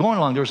as we're going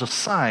along, there was a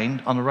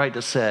sign on the right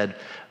that said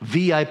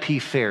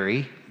VIP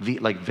ferry,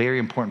 like very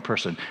important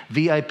person,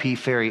 VIP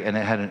ferry, and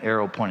it had an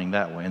arrow pointing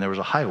that way, and there was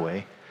a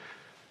highway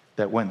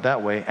that went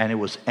that way, and it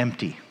was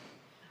empty.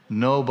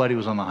 Nobody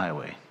was on the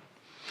highway.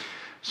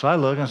 So I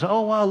look and I said,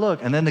 oh, wow,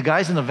 look. And then the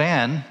guys in the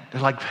van,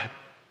 they're like,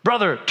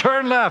 brother,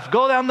 turn left,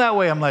 go down that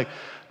way. I'm like,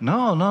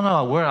 no.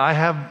 I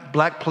have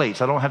black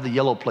plates. I don't have the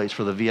yellow plates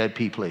for the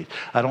VIP plate.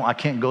 I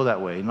can't go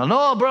that way.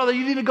 No, brother,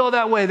 you need to go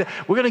that way.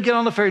 We're going to get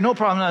on the ferry. No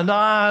problem. No,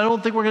 I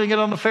don't think we're going to get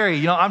on the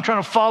ferry. I'm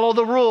trying to follow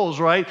the rules,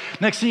 right?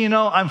 Next thing you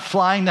know, I'm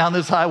flying down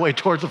this highway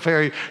towards the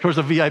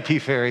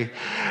VIP ferry.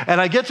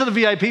 And I get to the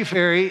VIP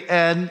ferry,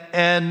 and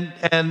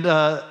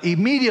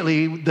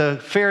immediately the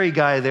ferry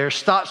guy there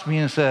stops me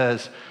and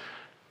says,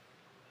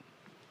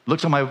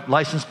 looks at my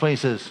license plate and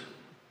says,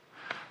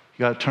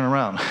 you got to turn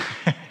around.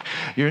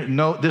 You're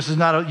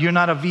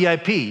not a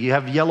VIP. You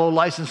have yellow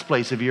license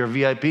plates. If you're a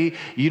VIP,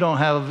 you don't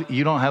have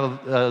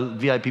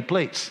VIP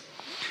plates.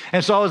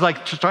 And so I was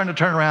like starting to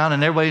turn around,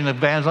 and everybody in the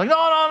van's like,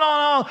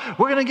 no,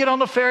 we're going to get on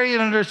the ferry,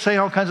 and they're saying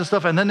all kinds of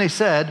stuff. And then they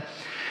said,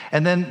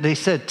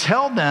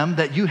 tell them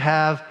that you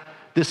have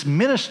this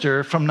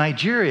minister from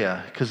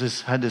Nigeria, because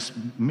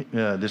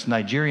this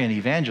Nigerian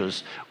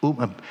evangelist,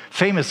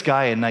 famous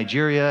guy in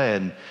Nigeria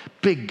and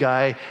big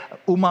guy,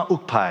 Uma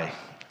Ukpai,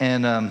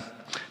 and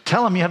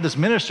tell him you have this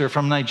minister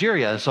from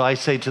Nigeria. So I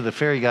say to the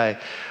ferry guy,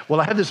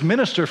 well, I have this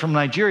minister from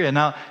Nigeria.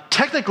 Now,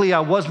 technically, I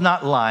was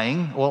not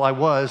lying. Well,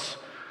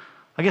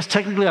 I guess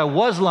technically I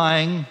was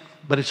lying,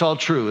 but it's all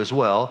true as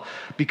well,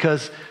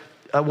 because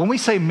when we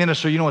say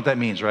minister, you know what that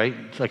means, right?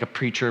 It's like a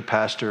preacher,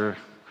 pastor.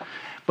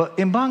 But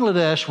in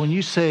Bangladesh, when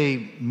you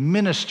say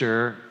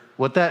minister,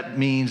 what that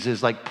means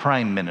is like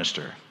prime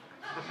minister,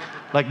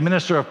 like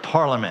minister of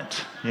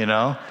parliament,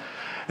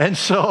 And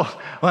so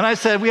when I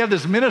said we have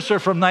this minister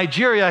from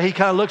Nigeria, he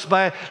kind of looks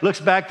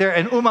back there,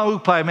 and Uma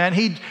Ukpai, man,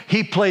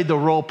 he played the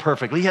role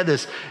perfectly. He had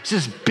this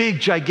big,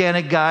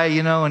 gigantic guy,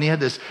 and he had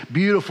this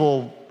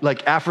beautiful,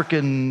 like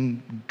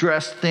African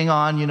dress thing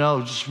on,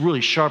 just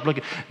really sharp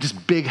looking,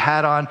 just big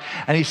hat on.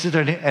 And he sits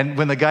there, and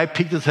when the guy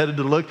peeked his head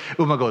to look,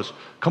 Uma goes,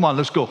 "Come on,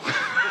 let's go."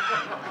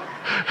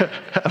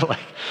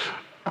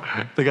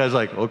 The guy's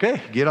like,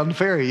 "Okay, get on the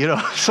ferry,"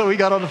 So we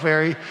got on the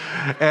ferry,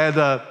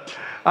 and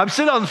I'm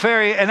sitting on the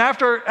ferry, and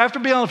after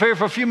being on the ferry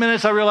for a few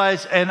minutes, I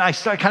realized, and I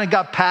kind of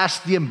got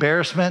past the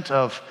embarrassment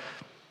of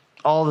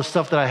all the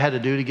stuff that I had to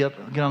do to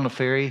get on the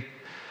ferry.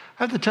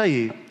 I have to tell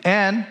you,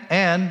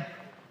 and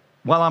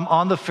while I'm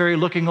on the ferry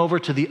looking over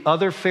to the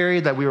other ferry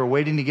that we were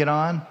waiting to get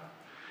on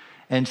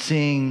and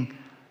seeing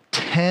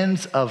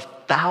tens of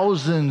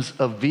thousands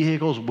of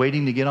vehicles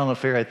waiting to get on the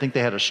ferry, I think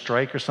they had a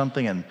strike or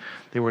something and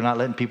they were not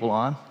letting people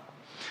on.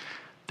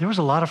 There was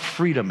a lot of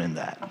freedom in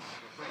that.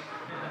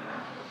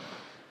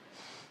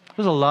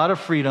 There's a lot of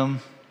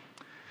freedom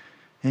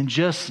in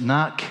just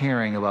not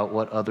caring about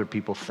what other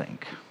people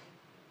think.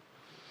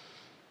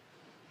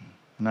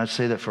 And I'd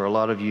say that for a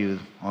lot of you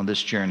on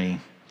this journey,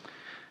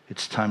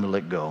 it's time to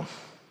let go.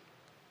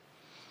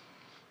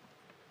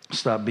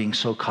 Stop being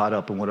so caught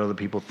up in what other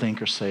people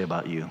think or say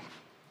about you.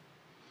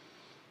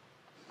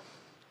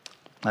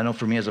 I know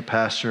for me as a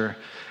pastor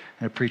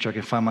and a preacher, I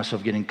can find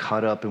myself getting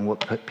caught up in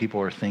what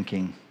people are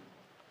thinking.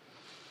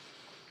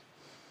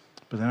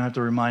 But then I have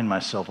to remind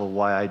myself of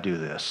why I do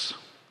this.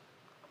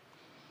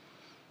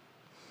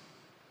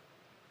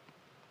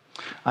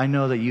 I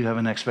know that you have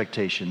an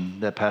expectation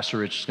that Pastor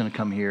Rich is going to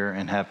come here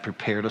and have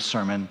prepared a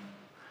sermon,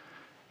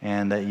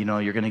 and that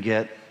you're going to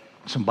get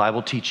some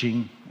Bible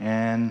teaching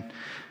and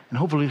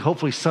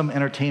hopefully some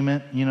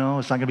entertainment. It's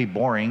not going to be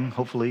boring,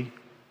 hopefully.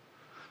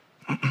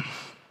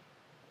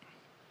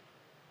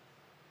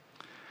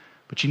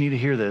 But you need to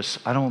hear this.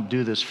 I don't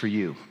do this for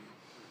you.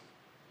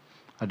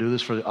 I do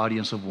this for the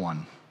audience of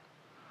one.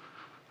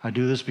 I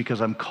do this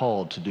because I'm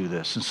called to do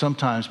this. And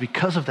sometimes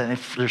because of that,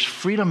 there's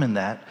freedom in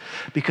that,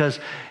 because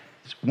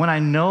when I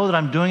know that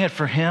I'm doing it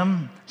for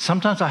him,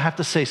 sometimes I have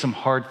to say some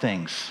hard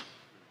things.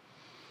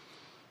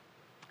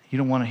 You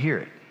don't want to hear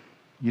it.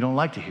 You don't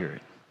like to hear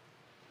it.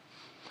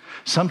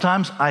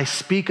 Sometimes I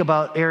speak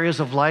about areas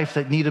of life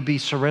that need to be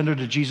surrendered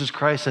to Jesus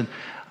Christ, and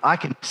I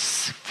can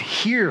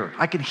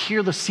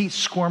hear the seat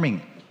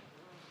squirming.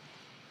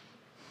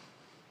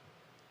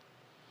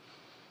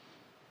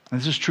 And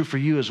this is true for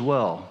you as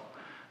well,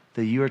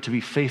 that you are to be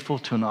faithful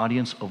to an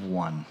audience of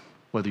one,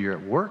 whether you're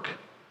at work,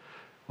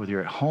 whether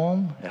you're at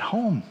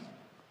home.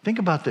 Think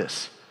about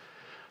this.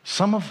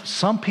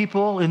 Some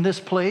people in this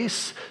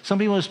place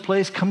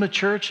come to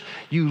church,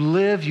 you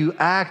live, you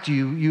act,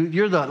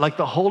 you're like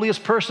the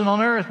holiest person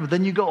on earth, but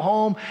then you go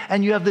home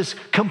and you have this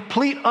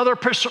complete other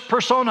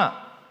persona.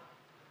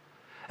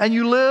 And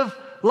you live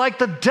like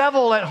the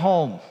devil at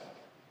home.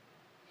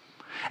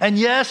 And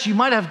yes, you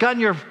might have gotten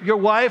your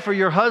wife or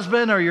your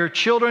husband or your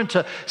children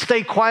to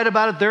stay quiet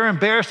about it. They're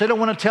embarrassed. They don't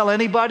want to tell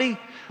anybody.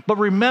 But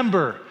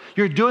remember,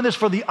 you're doing this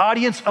for the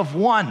audience of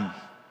one.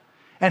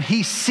 And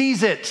he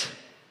sees it.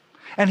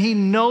 And he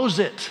knows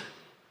it.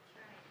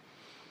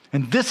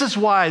 And this is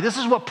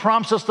what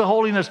prompts us to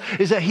holiness,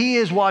 is that he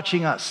is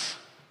watching us.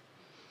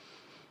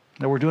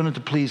 That we're doing it to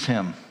please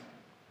him.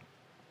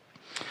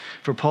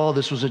 For Paul,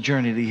 this was a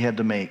journey that he had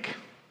to make.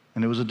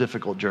 And it was a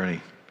difficult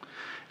journey.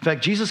 In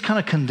fact, Jesus kind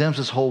of condemns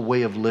this whole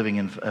way of living.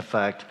 In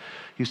fact,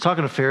 he was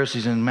talking to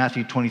Pharisees in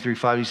Matthew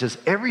 23:5. He says,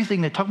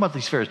 talk about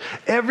these Pharisees,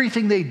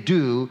 everything they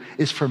do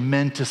is for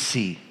men to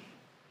see.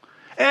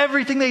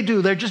 Everything they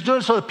do, they're just doing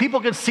it so that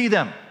people can see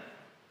them.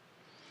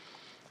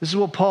 This is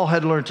what Paul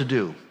had learned to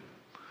do,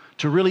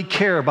 to really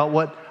care about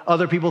what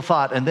other people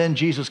thought. And then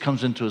Jesus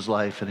comes into his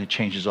life and it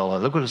changes all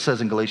of it. Look what it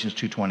says in Galatians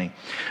 2:20.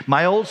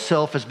 My old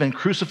self has been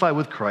crucified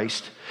with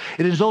Christ.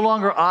 It is no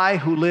longer I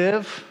who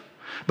live,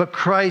 but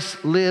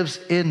Christ lives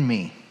in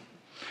me.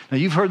 Now,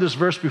 you've heard this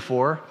verse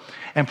before,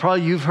 and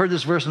probably you've heard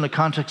this verse in the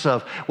context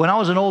of, when I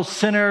was an old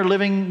sinner,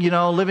 living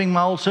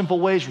my old simple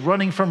ways,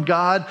 running from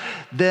God,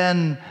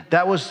 then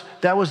that was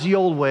the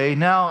old way.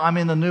 Now I'm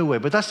in the new way.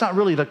 But that's not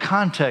really the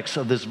context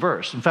of this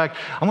verse. In fact,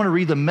 I'm going to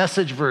read the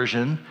Message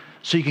version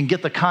so you can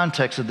get the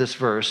context of this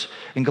verse.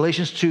 In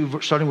Galatians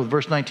 2, starting with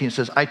verse 19, it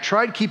says, I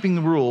tried keeping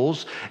the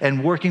rules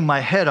and working my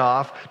head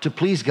off to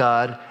please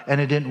God, and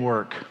it didn't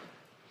work.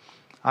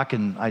 I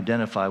can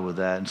identify with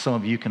that, and some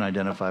of you can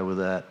identify with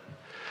that.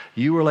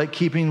 You were like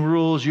keeping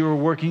rules. You were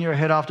working your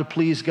head off to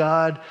please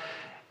God,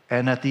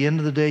 and at the end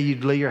of the day,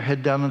 you'd lay your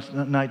head down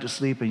at night to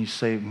sleep, and you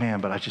say, man,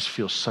 but I just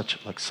feel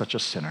like such a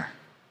sinner.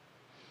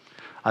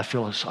 I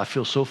feel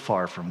so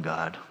far from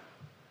God.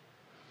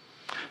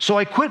 So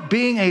I quit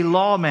being a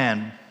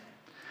lawman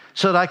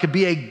so that I could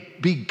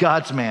be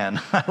God's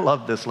man. I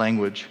love this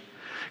language.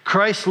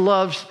 Christ's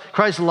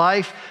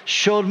life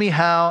showed me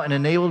how and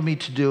enabled me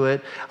to do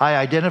it. I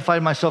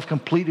identified myself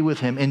completely with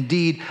him.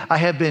 Indeed, I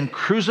have been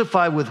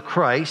crucified with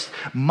Christ.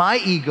 My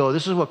ego,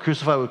 this is what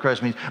crucified with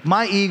Christ means.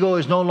 My ego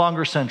is no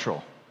longer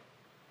central.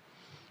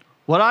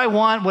 What I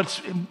want,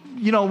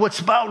 what's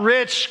about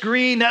rich,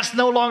 green, that's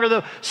no longer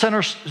the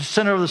center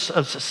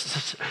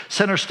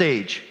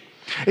stage.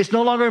 It's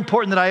no longer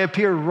important that I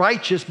appear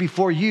righteous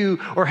before you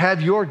or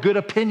have your good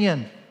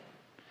opinion.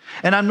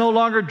 And I'm no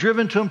longer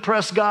driven to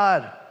impress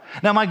God.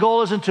 Now, my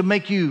goal isn't to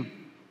make you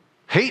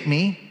hate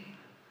me,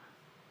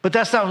 but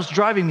that's not what's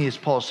driving me, as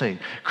Paul's saying.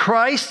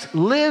 Christ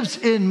lives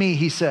in me,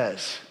 he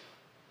says.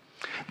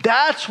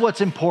 That's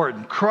what's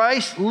important.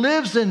 Christ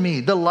lives in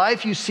me. The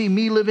life you see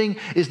me living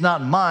is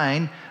not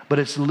mine, but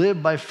it's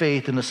lived by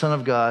faith in the Son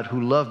of God who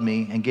loved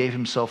me and gave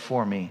himself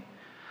for me.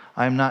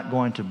 I'm not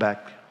going to go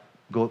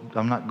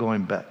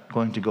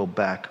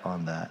back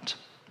on that.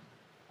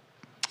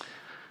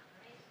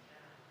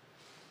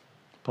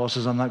 Paul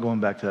says, I'm not going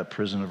back to that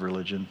prison of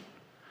religion.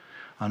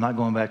 I'm not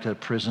going back to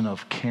that prison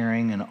of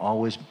caring and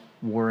always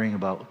worrying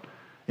about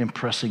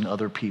impressing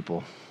other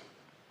people.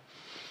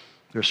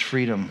 There's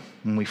freedom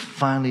when we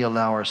finally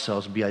allow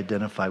ourselves to be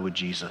identified with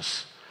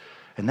Jesus.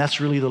 And that's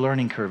really the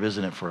learning curve,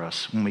 isn't it, for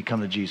us when we come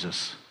to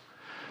Jesus?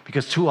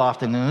 Because too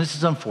often, and this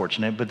is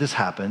unfortunate, but this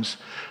happens,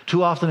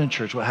 too often in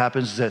church what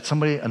happens is that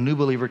a new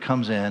believer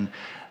comes in,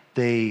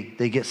 they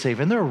get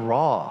saved, and they're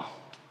raw.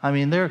 I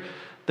mean, they're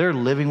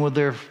living with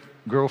their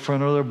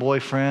girlfriend or their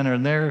boyfriend, or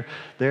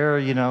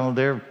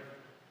they're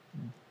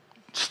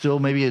still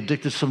maybe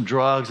addicted to some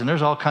drugs, and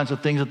there's all kinds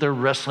of things that they're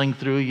wrestling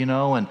through,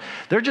 and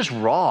they're just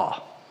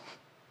raw.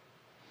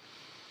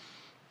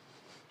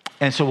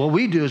 And so what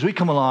we do is we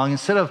come along,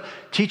 instead of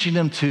teaching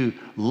them to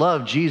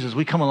love Jesus,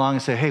 we come along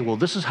and say, hey, well,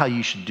 this is how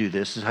you should do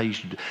this. This is how you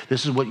should do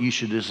this. Is what you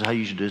should do. This is how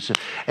you should do this.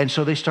 And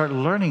so they start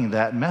learning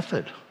that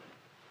method.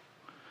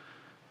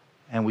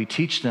 And we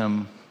teach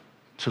them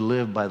to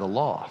live by the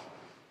law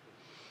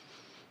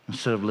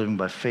instead of living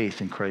by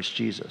faith in Christ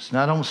Jesus.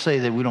 Now, I don't say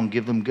that we don't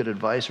give them good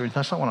advice or anything.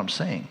 That's not what I'm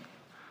saying.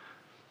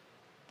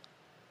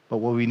 But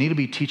what we need to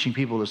be teaching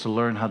people is to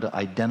learn how to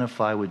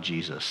identify with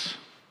Jesus,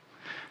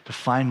 to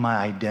find my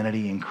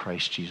identity in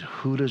Christ Jesus.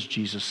 Who does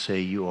Jesus say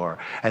you are?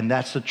 And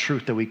that's the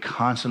truth that we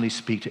constantly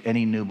speak to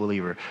any new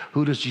believer.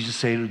 Who does Jesus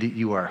say that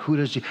you are?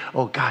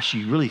 Oh gosh,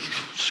 you really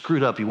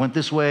screwed up. You went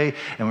this way,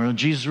 and when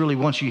Jesus really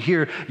wants you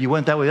here, you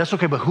went that way. That's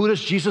okay, but who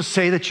does Jesus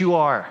say that you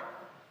are?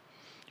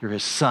 You're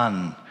his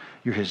son.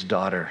 You're his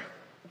daughter.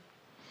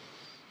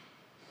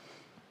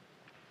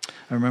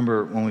 I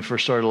remember when we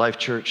first started Life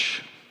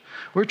Church,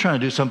 we were trying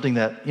to do something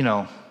that,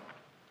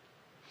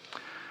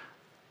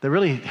 that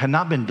really had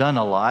not been done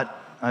a lot,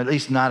 at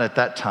least not at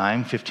that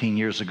time, 15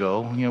 years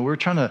ago. We were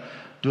trying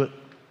to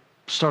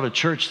start a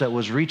church that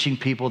was reaching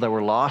people that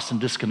were lost and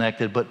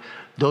disconnected, but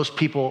those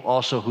people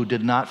also who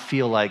did not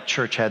feel like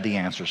church had the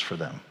answers for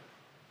them.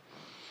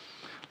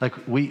 Like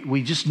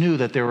we just knew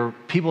that there were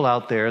people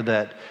out there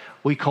that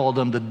we called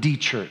them the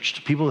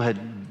de-churched. People who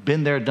had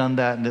been there, done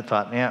that, and they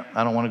thought,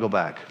 I don't want to go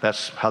back.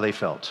 That's how they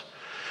felt.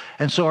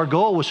 And so our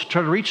goal was to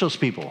try to reach those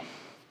people,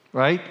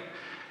 right?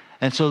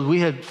 And so we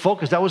had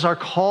focused. That was our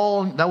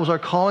call. That was our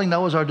calling. That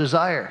was our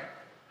desire.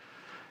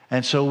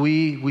 And so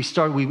we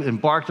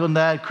embarked on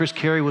that. Chris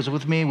Carey was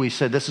with me. We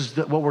said, this is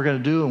what we're going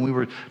to do. And we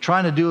were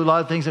trying to do a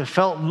lot of things that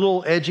felt a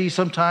little edgy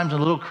sometimes and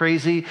a little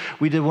crazy.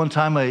 We did one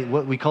time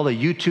what we called a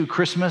U2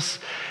 Christmas.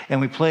 And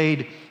we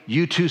played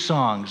U2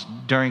 songs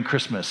during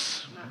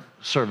Christmas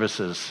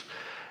services.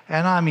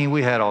 And I mean,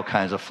 we had all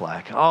kinds of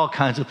flack. All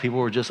kinds of people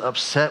were just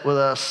upset with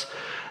us.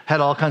 Had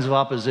all kinds of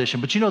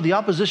opposition. But the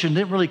opposition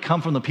didn't really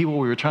come from the people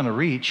we were trying to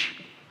reach.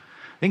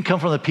 It didn't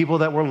come from the people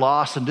that were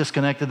lost and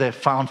disconnected that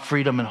found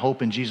freedom and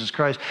hope in Jesus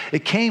Christ.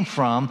 It came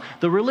from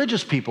the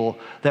religious people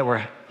that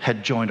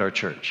had joined our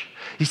church.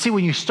 You see,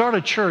 when you start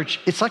a church,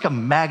 it's like a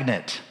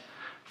magnet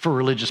for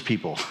religious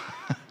people.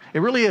 It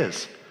really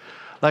is.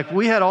 Like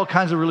we had all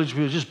kinds of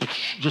religious people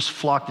just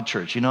flock to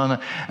church, and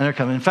they're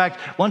coming. In fact,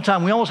 one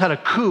time we almost had a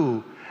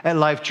coup at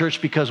Life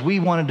Church because we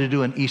wanted to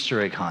do an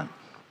Easter egg hunt.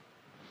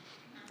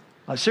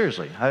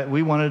 Seriously,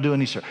 we wanted to do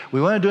an Easter.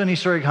 We wanted to do an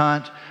Easter egg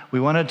hunt. We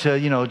wanted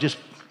to, just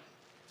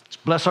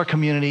bless our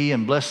community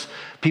and bless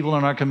people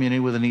in our community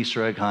with an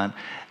Easter egg hunt.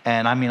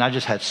 And I mean, I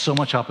just had so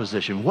much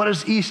opposition. What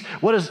does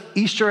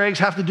Easter eggs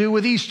have to do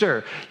with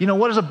Easter?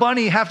 What does a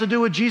bunny have to do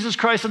with Jesus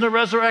Christ and the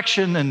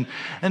resurrection and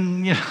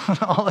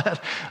all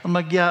that? I'm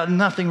like, yeah,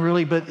 nothing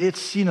really, but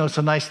it's, it's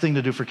a nice thing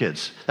to do for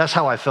kids. That's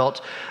how I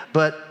felt.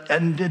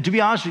 And to be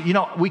honest,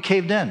 we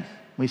caved in.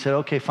 We said,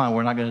 okay, fine,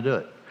 we're not going to do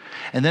it.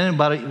 And then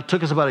it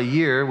took us about a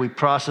year. We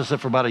processed it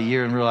for about a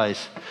year and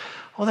realized,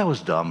 that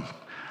was dumb.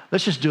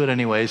 Let's just do it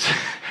anyways.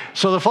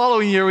 So the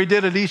following year, we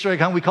did an Easter egg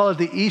hunt. We call it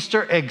the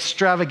Easter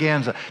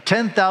Extravaganza.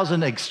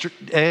 10,000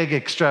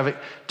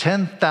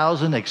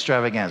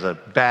 extravaganza.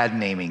 Bad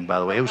naming, by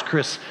the way. It was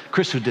Chris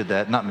who did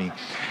that, not me.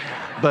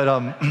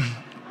 But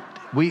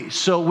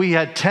we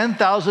had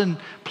 10,000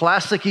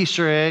 plastic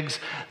Easter eggs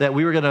that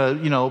we were going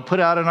to,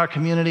 put out in our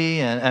community,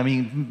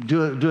 and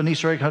do an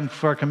Easter egg hunt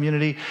for our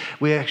community.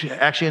 We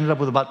actually ended up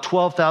with about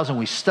 12,000.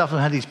 We stuffed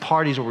and had these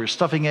parties where we were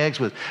stuffing eggs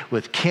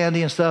with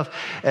candy and stuff,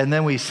 and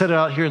then we set it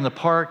out here in the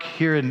park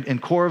here in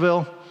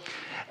Coralville.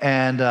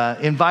 and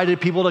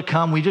invited people to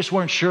come. We just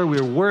weren't sure.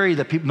 We were worried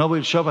that nobody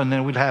would show up, and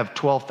then we'd have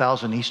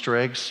 12,000 Easter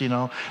eggs.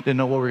 Didn't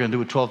know what we were going to do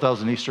with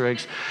 12,000 Easter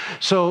eggs.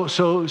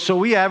 So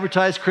we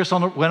advertised. Chris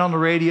went on the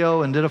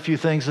radio and did a few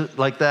things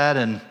like that.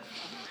 And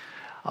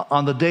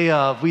on the day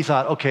of, we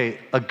thought, okay,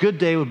 a good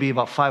day would be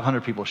about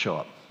 500 people show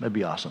up. That'd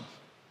be awesome.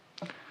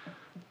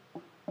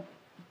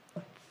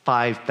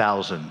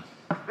 5,000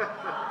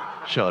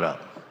 showed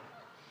up.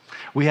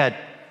 We had,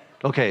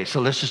 okay,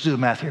 so let's just do the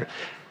math here.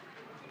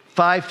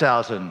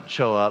 5,000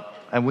 show up,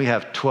 and we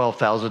have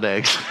 12,000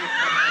 eggs.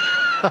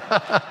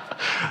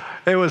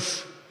 It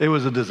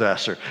was a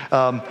disaster.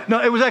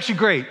 No, it was actually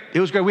great.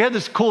 It was great. We had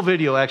this cool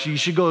video, actually. You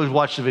should go and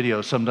watch the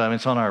video sometime.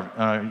 It's on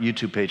our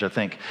YouTube page, I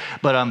think.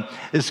 But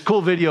this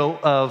cool video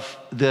of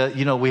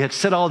we had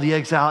set all the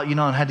eggs out, and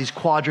had these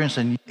quadrants,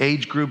 and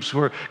age groups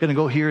were going to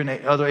go here, and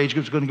other age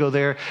groups were going to go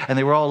there, and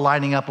they were all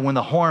lining up. And when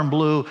the horn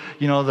blew,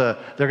 they're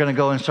going to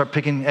go and start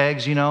picking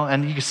eggs,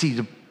 and you can see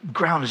the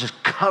ground is just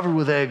covered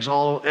with eggs,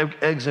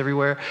 eggs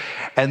everywhere.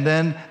 And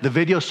then the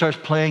video starts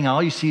playing.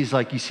 All you see is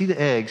you see the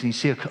eggs, and you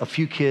see a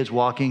few kids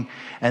walking,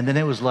 and then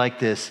it was like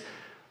this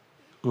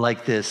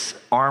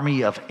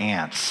army of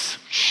ants.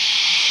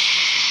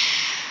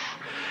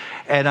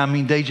 And I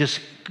mean, they just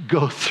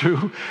go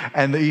through,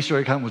 and the Easter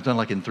egg hunt was done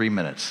in 3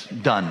 minutes.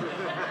 Done.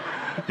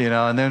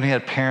 And then we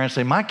had parents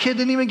say, my kid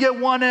didn't even get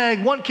one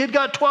egg. One kid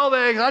got 12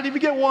 eggs. I didn't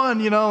even get one,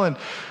 and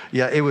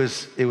yeah, it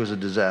was a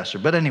disaster.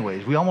 But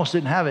anyways, we almost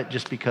didn't have it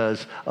just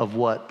because of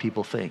what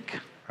people think,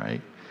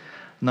 right?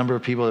 A number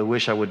of people that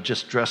wish I would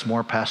just dress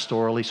more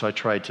pastorally, so I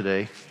tried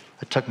today.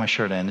 I tucked my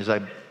shirt in. Does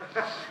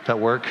that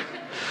work?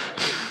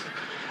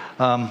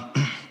 I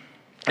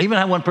even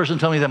had one person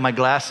tell me that my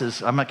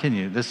glasses, I'm not kidding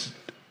you, this is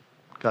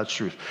God's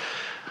truth.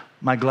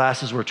 My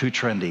glasses were too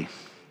trendy,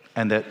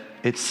 and that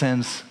it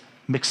sends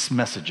mixed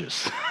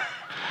messages.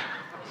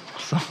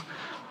 So,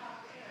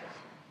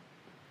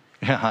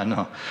 yeah, I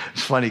know.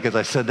 It's funny because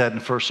I said that in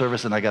first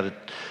service, and I got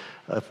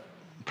a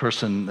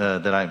person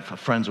that I'm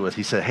friends with.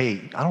 He said,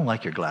 hey, I don't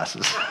like your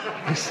glasses.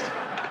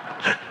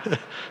 But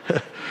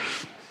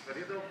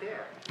you don't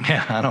care.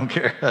 Yeah, I don't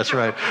care. That's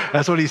right.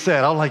 That's what he said.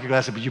 I don't like your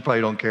glasses, but you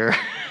probably don't care.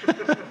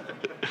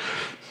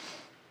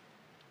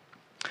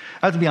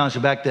 I have to be honest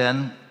with you, back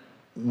then,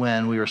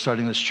 when we were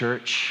starting this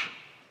church,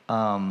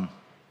 I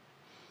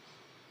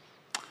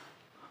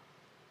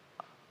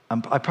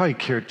probably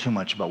cared too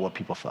much about what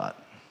people thought.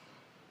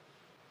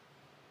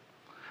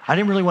 I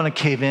didn't really want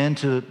to cave in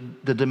to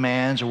the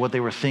demands or what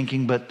they were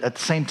thinking, but at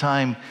the same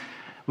time,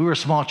 we were a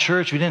small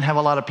church. We didn't have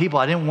a lot of people.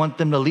 I didn't want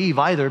them to leave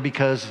either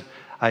because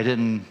I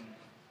didn't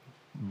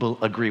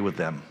agree with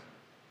them.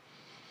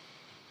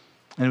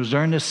 And it was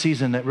during this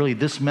season that really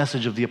this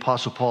message of the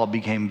Apostle Paul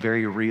became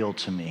very real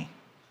to me.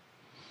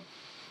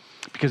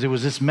 Because it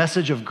was this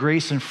message of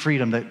grace and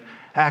freedom that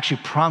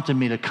actually prompted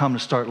me to come to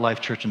start Life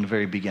Church in the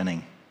very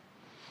beginning.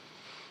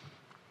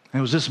 And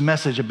it was this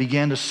message that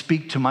began to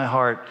speak to my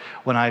heart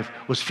when I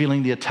was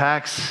feeling the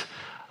attacks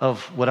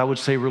of what I would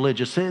say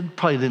religious. They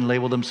probably didn't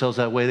label themselves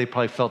that way. They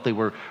probably felt they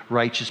were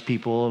righteous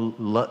people,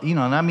 and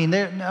I mean,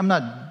 I'm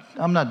not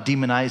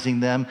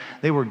demonizing them.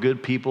 They were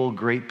good people,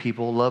 great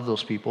people, love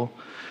those people,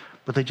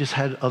 but they just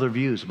had other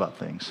views about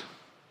things.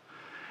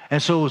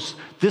 And so it was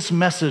this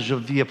message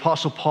of the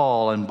Apostle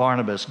Paul and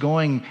Barnabas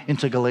going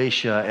into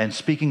Galatia and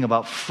speaking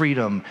about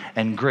freedom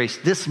and grace.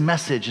 This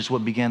message is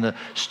what began to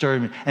stir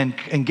me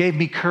and gave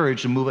me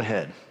courage to move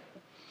ahead.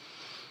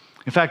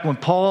 In fact, when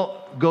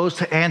Paul goes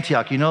to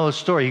Antioch, you know the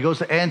story. He goes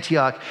to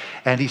Antioch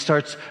and he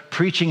starts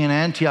preaching in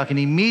Antioch, and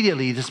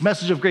immediately, this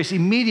message of grace,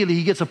 immediately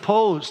he gets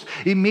opposed.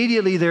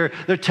 Immediately they're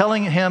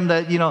telling him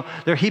that,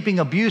 they're heaping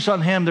abuse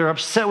on him. They're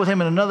upset with him.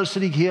 In another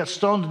city, he got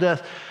stoned to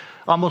death.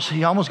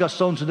 He almost got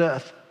stoned to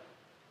death.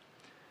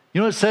 You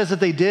know what it says that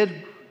they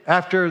did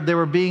after they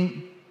were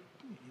being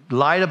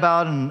lied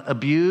about and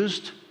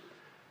abused?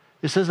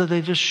 It says that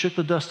they just shook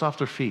the dust off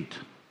their feet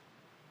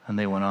and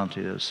they went on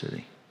to the other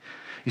city.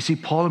 You see,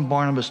 Paul and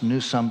Barnabas knew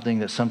something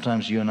that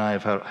sometimes you and I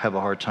have a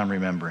hard time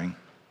remembering.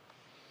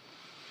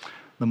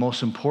 The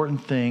most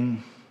important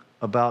thing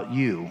about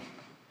you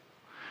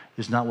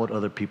is not what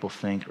other people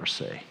think or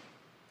say.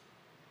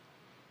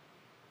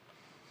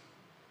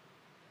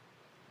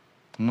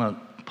 I'm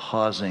not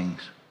pausing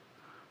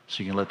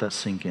so you can let that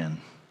sink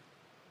in.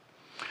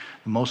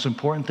 The most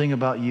important thing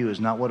about you is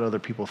not what other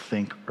people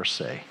think or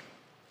say.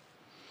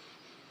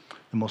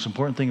 The most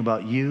important thing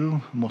about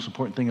you, the most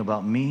important thing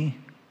about me,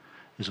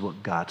 is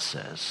what God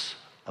says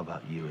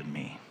about you and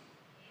me.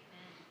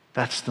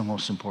 That's the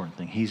most important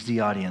thing. He's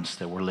the audience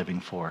that we're living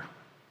for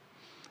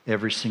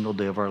every single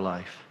day of our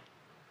life.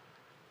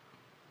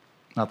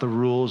 Not the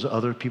rules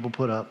other people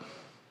put up.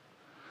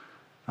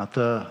 Not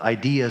the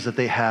ideas that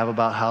they have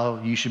about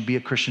how you should be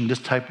a Christian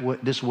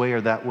this way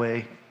or that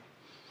way.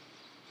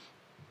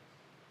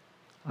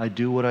 I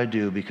do what I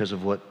do because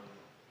of what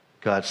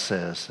God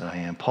says that I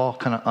am. Paul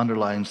kind of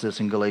underlines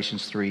this in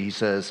Galatians 3. He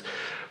says,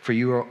 for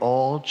you are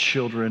all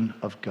children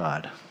of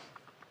God.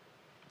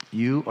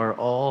 You are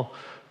all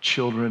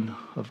children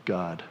of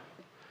God.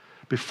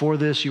 Before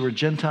this, you were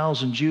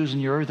Gentiles and Jews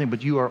and you're everything,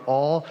 but you are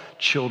all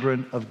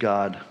children of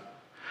God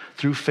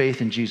through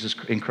faith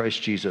in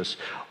Christ Jesus.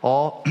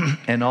 All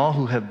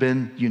who have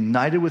been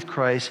united with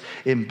Christ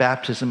in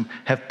baptism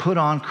have put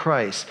on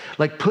Christ,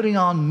 like putting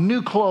on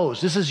new clothes.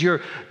 This is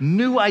your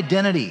new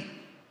identity.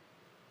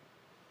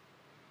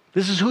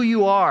 This is who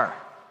you are,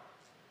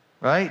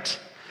 right?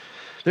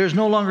 There's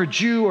no longer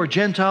Jew or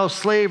Gentile,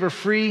 slave or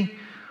free,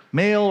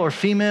 male or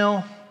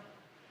female,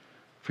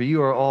 for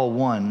you are all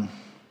one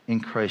in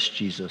Christ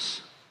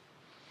Jesus.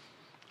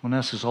 I want to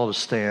ask us all to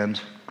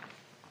stand.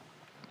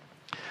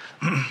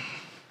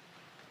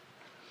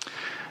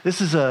 This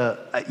is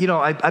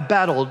I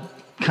battled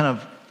kind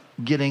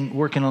of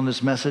working on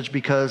this message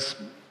because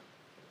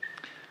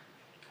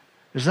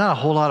there's not a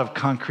whole lot of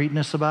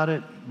concreteness about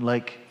it.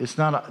 Like, it's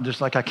not just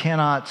like I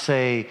cannot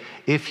say,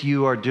 if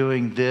you are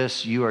doing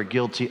this, you are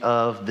guilty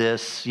of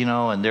this,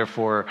 and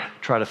therefore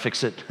try to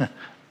fix it.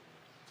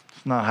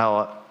 It's not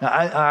how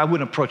I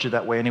wouldn't approach it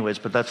that way anyways,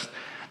 but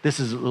this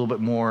is a little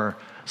bit more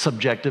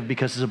subjective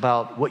because it's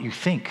about what you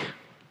think.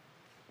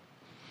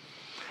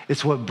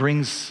 It's what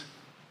brings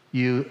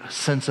you a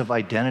sense of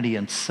identity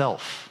and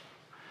self.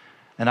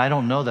 And I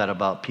don't know that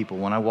about people.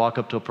 When I walk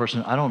up to a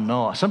person, I don't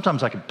know.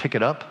 Sometimes I can pick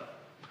it up.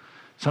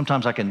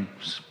 Sometimes I can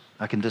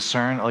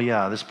discern, oh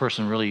yeah, this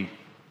person really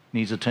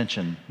needs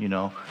attention,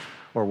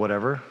 or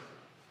whatever.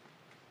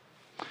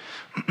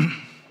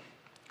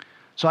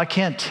 So I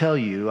can't tell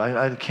you,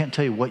 I can't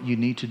tell you what you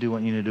need to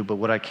do, but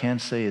what I can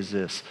say is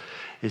this,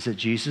 is that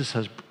Jesus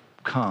has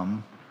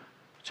come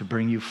to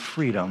bring you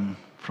freedom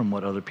from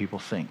what other people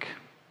think.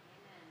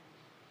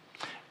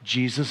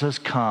 Jesus has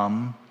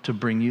come to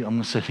bring you, I'm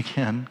going to say it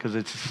again, because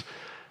it's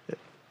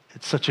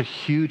such a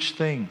huge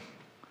thing.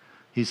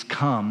 He's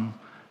come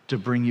to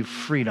bring you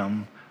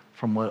freedom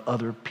from what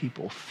other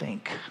people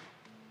think.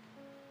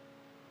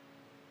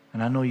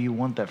 And I know you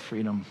want that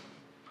freedom.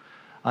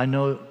 I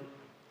know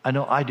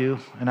I do.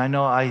 And I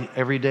know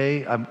every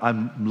day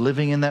I'm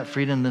living in that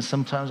freedom. And then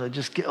sometimes I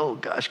just get, oh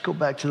gosh, go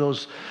back to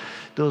those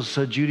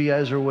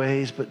Judaizer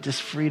ways. But this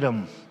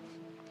freedom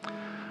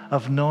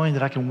of knowing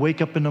that I can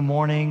wake up in the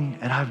morning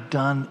and I've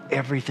done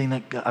everything I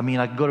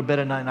can go to bed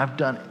at night and I've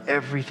done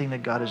everything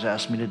that God has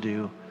asked me to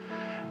do.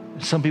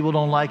 Some people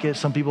don't like it.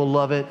 Some people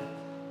love it.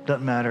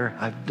 Doesn't matter.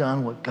 I've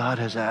done what God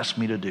has asked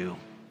me to do.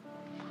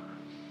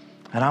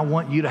 And I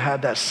want you to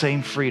have that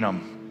same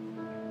freedom.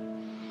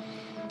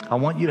 I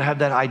want you to have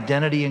that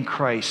identity in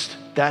Christ.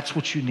 That's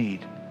what you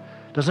need.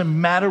 Doesn't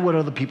matter what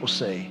other people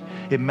say.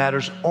 It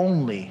matters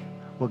only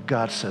what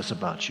God says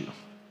about you.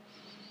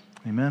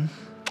 Amen?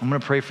 I'm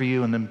going to pray for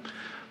you, and then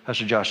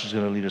Pastor Josh is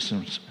going to lead us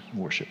in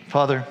worship.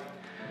 Father,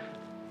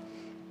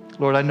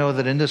 Lord, I know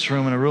that in this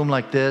room, in a room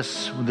like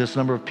this, with this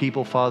number of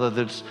people, Father,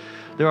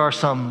 there are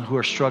some who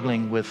are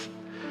struggling with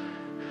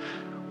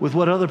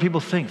what other people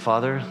think,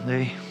 Father.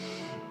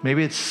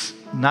 Maybe it's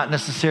not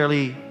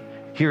necessarily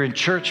here in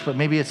church, but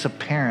maybe it's a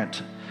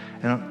parent.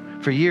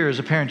 And for years,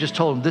 a parent just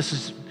told them,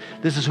 this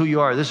is who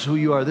you are, this is who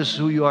you are, this is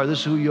who you are, this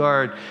is who you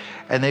are.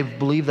 And they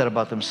believe that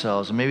about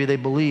themselves. And maybe they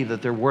believe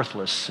that they're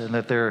worthless and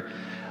that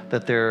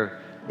they're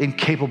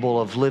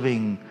incapable of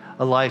living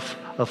a life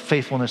of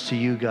faithfulness to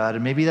you, God.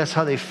 And maybe that's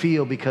how they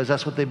feel because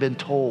that's what they've been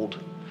told.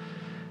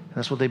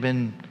 That's what they've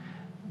been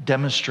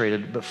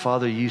demonstrated. But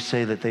Father, you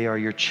say that they are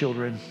your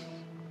children.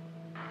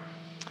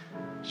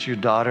 It's your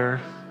daughter.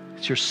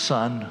 It's your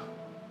son.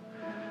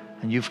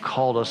 And you've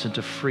called us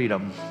into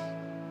freedom.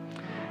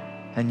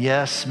 And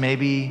yes,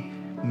 maybe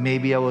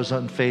I was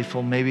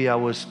unfaithful. Maybe I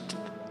was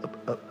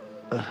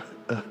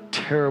a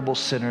terrible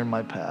sinner in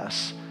my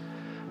past.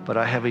 But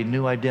I have a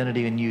new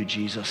identity in you,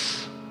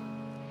 Jesus.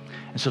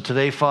 And so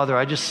today, Father,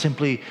 I just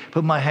simply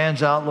put my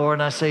hands out, Lord,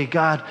 and I say,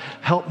 God,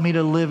 help me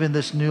to live in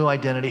this new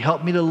identity.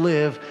 Help me to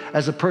live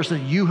as a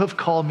person you have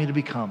called me to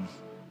become.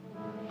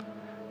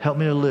 Help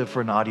me to live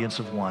for an audience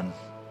of one.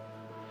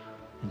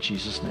 In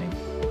Jesus' name.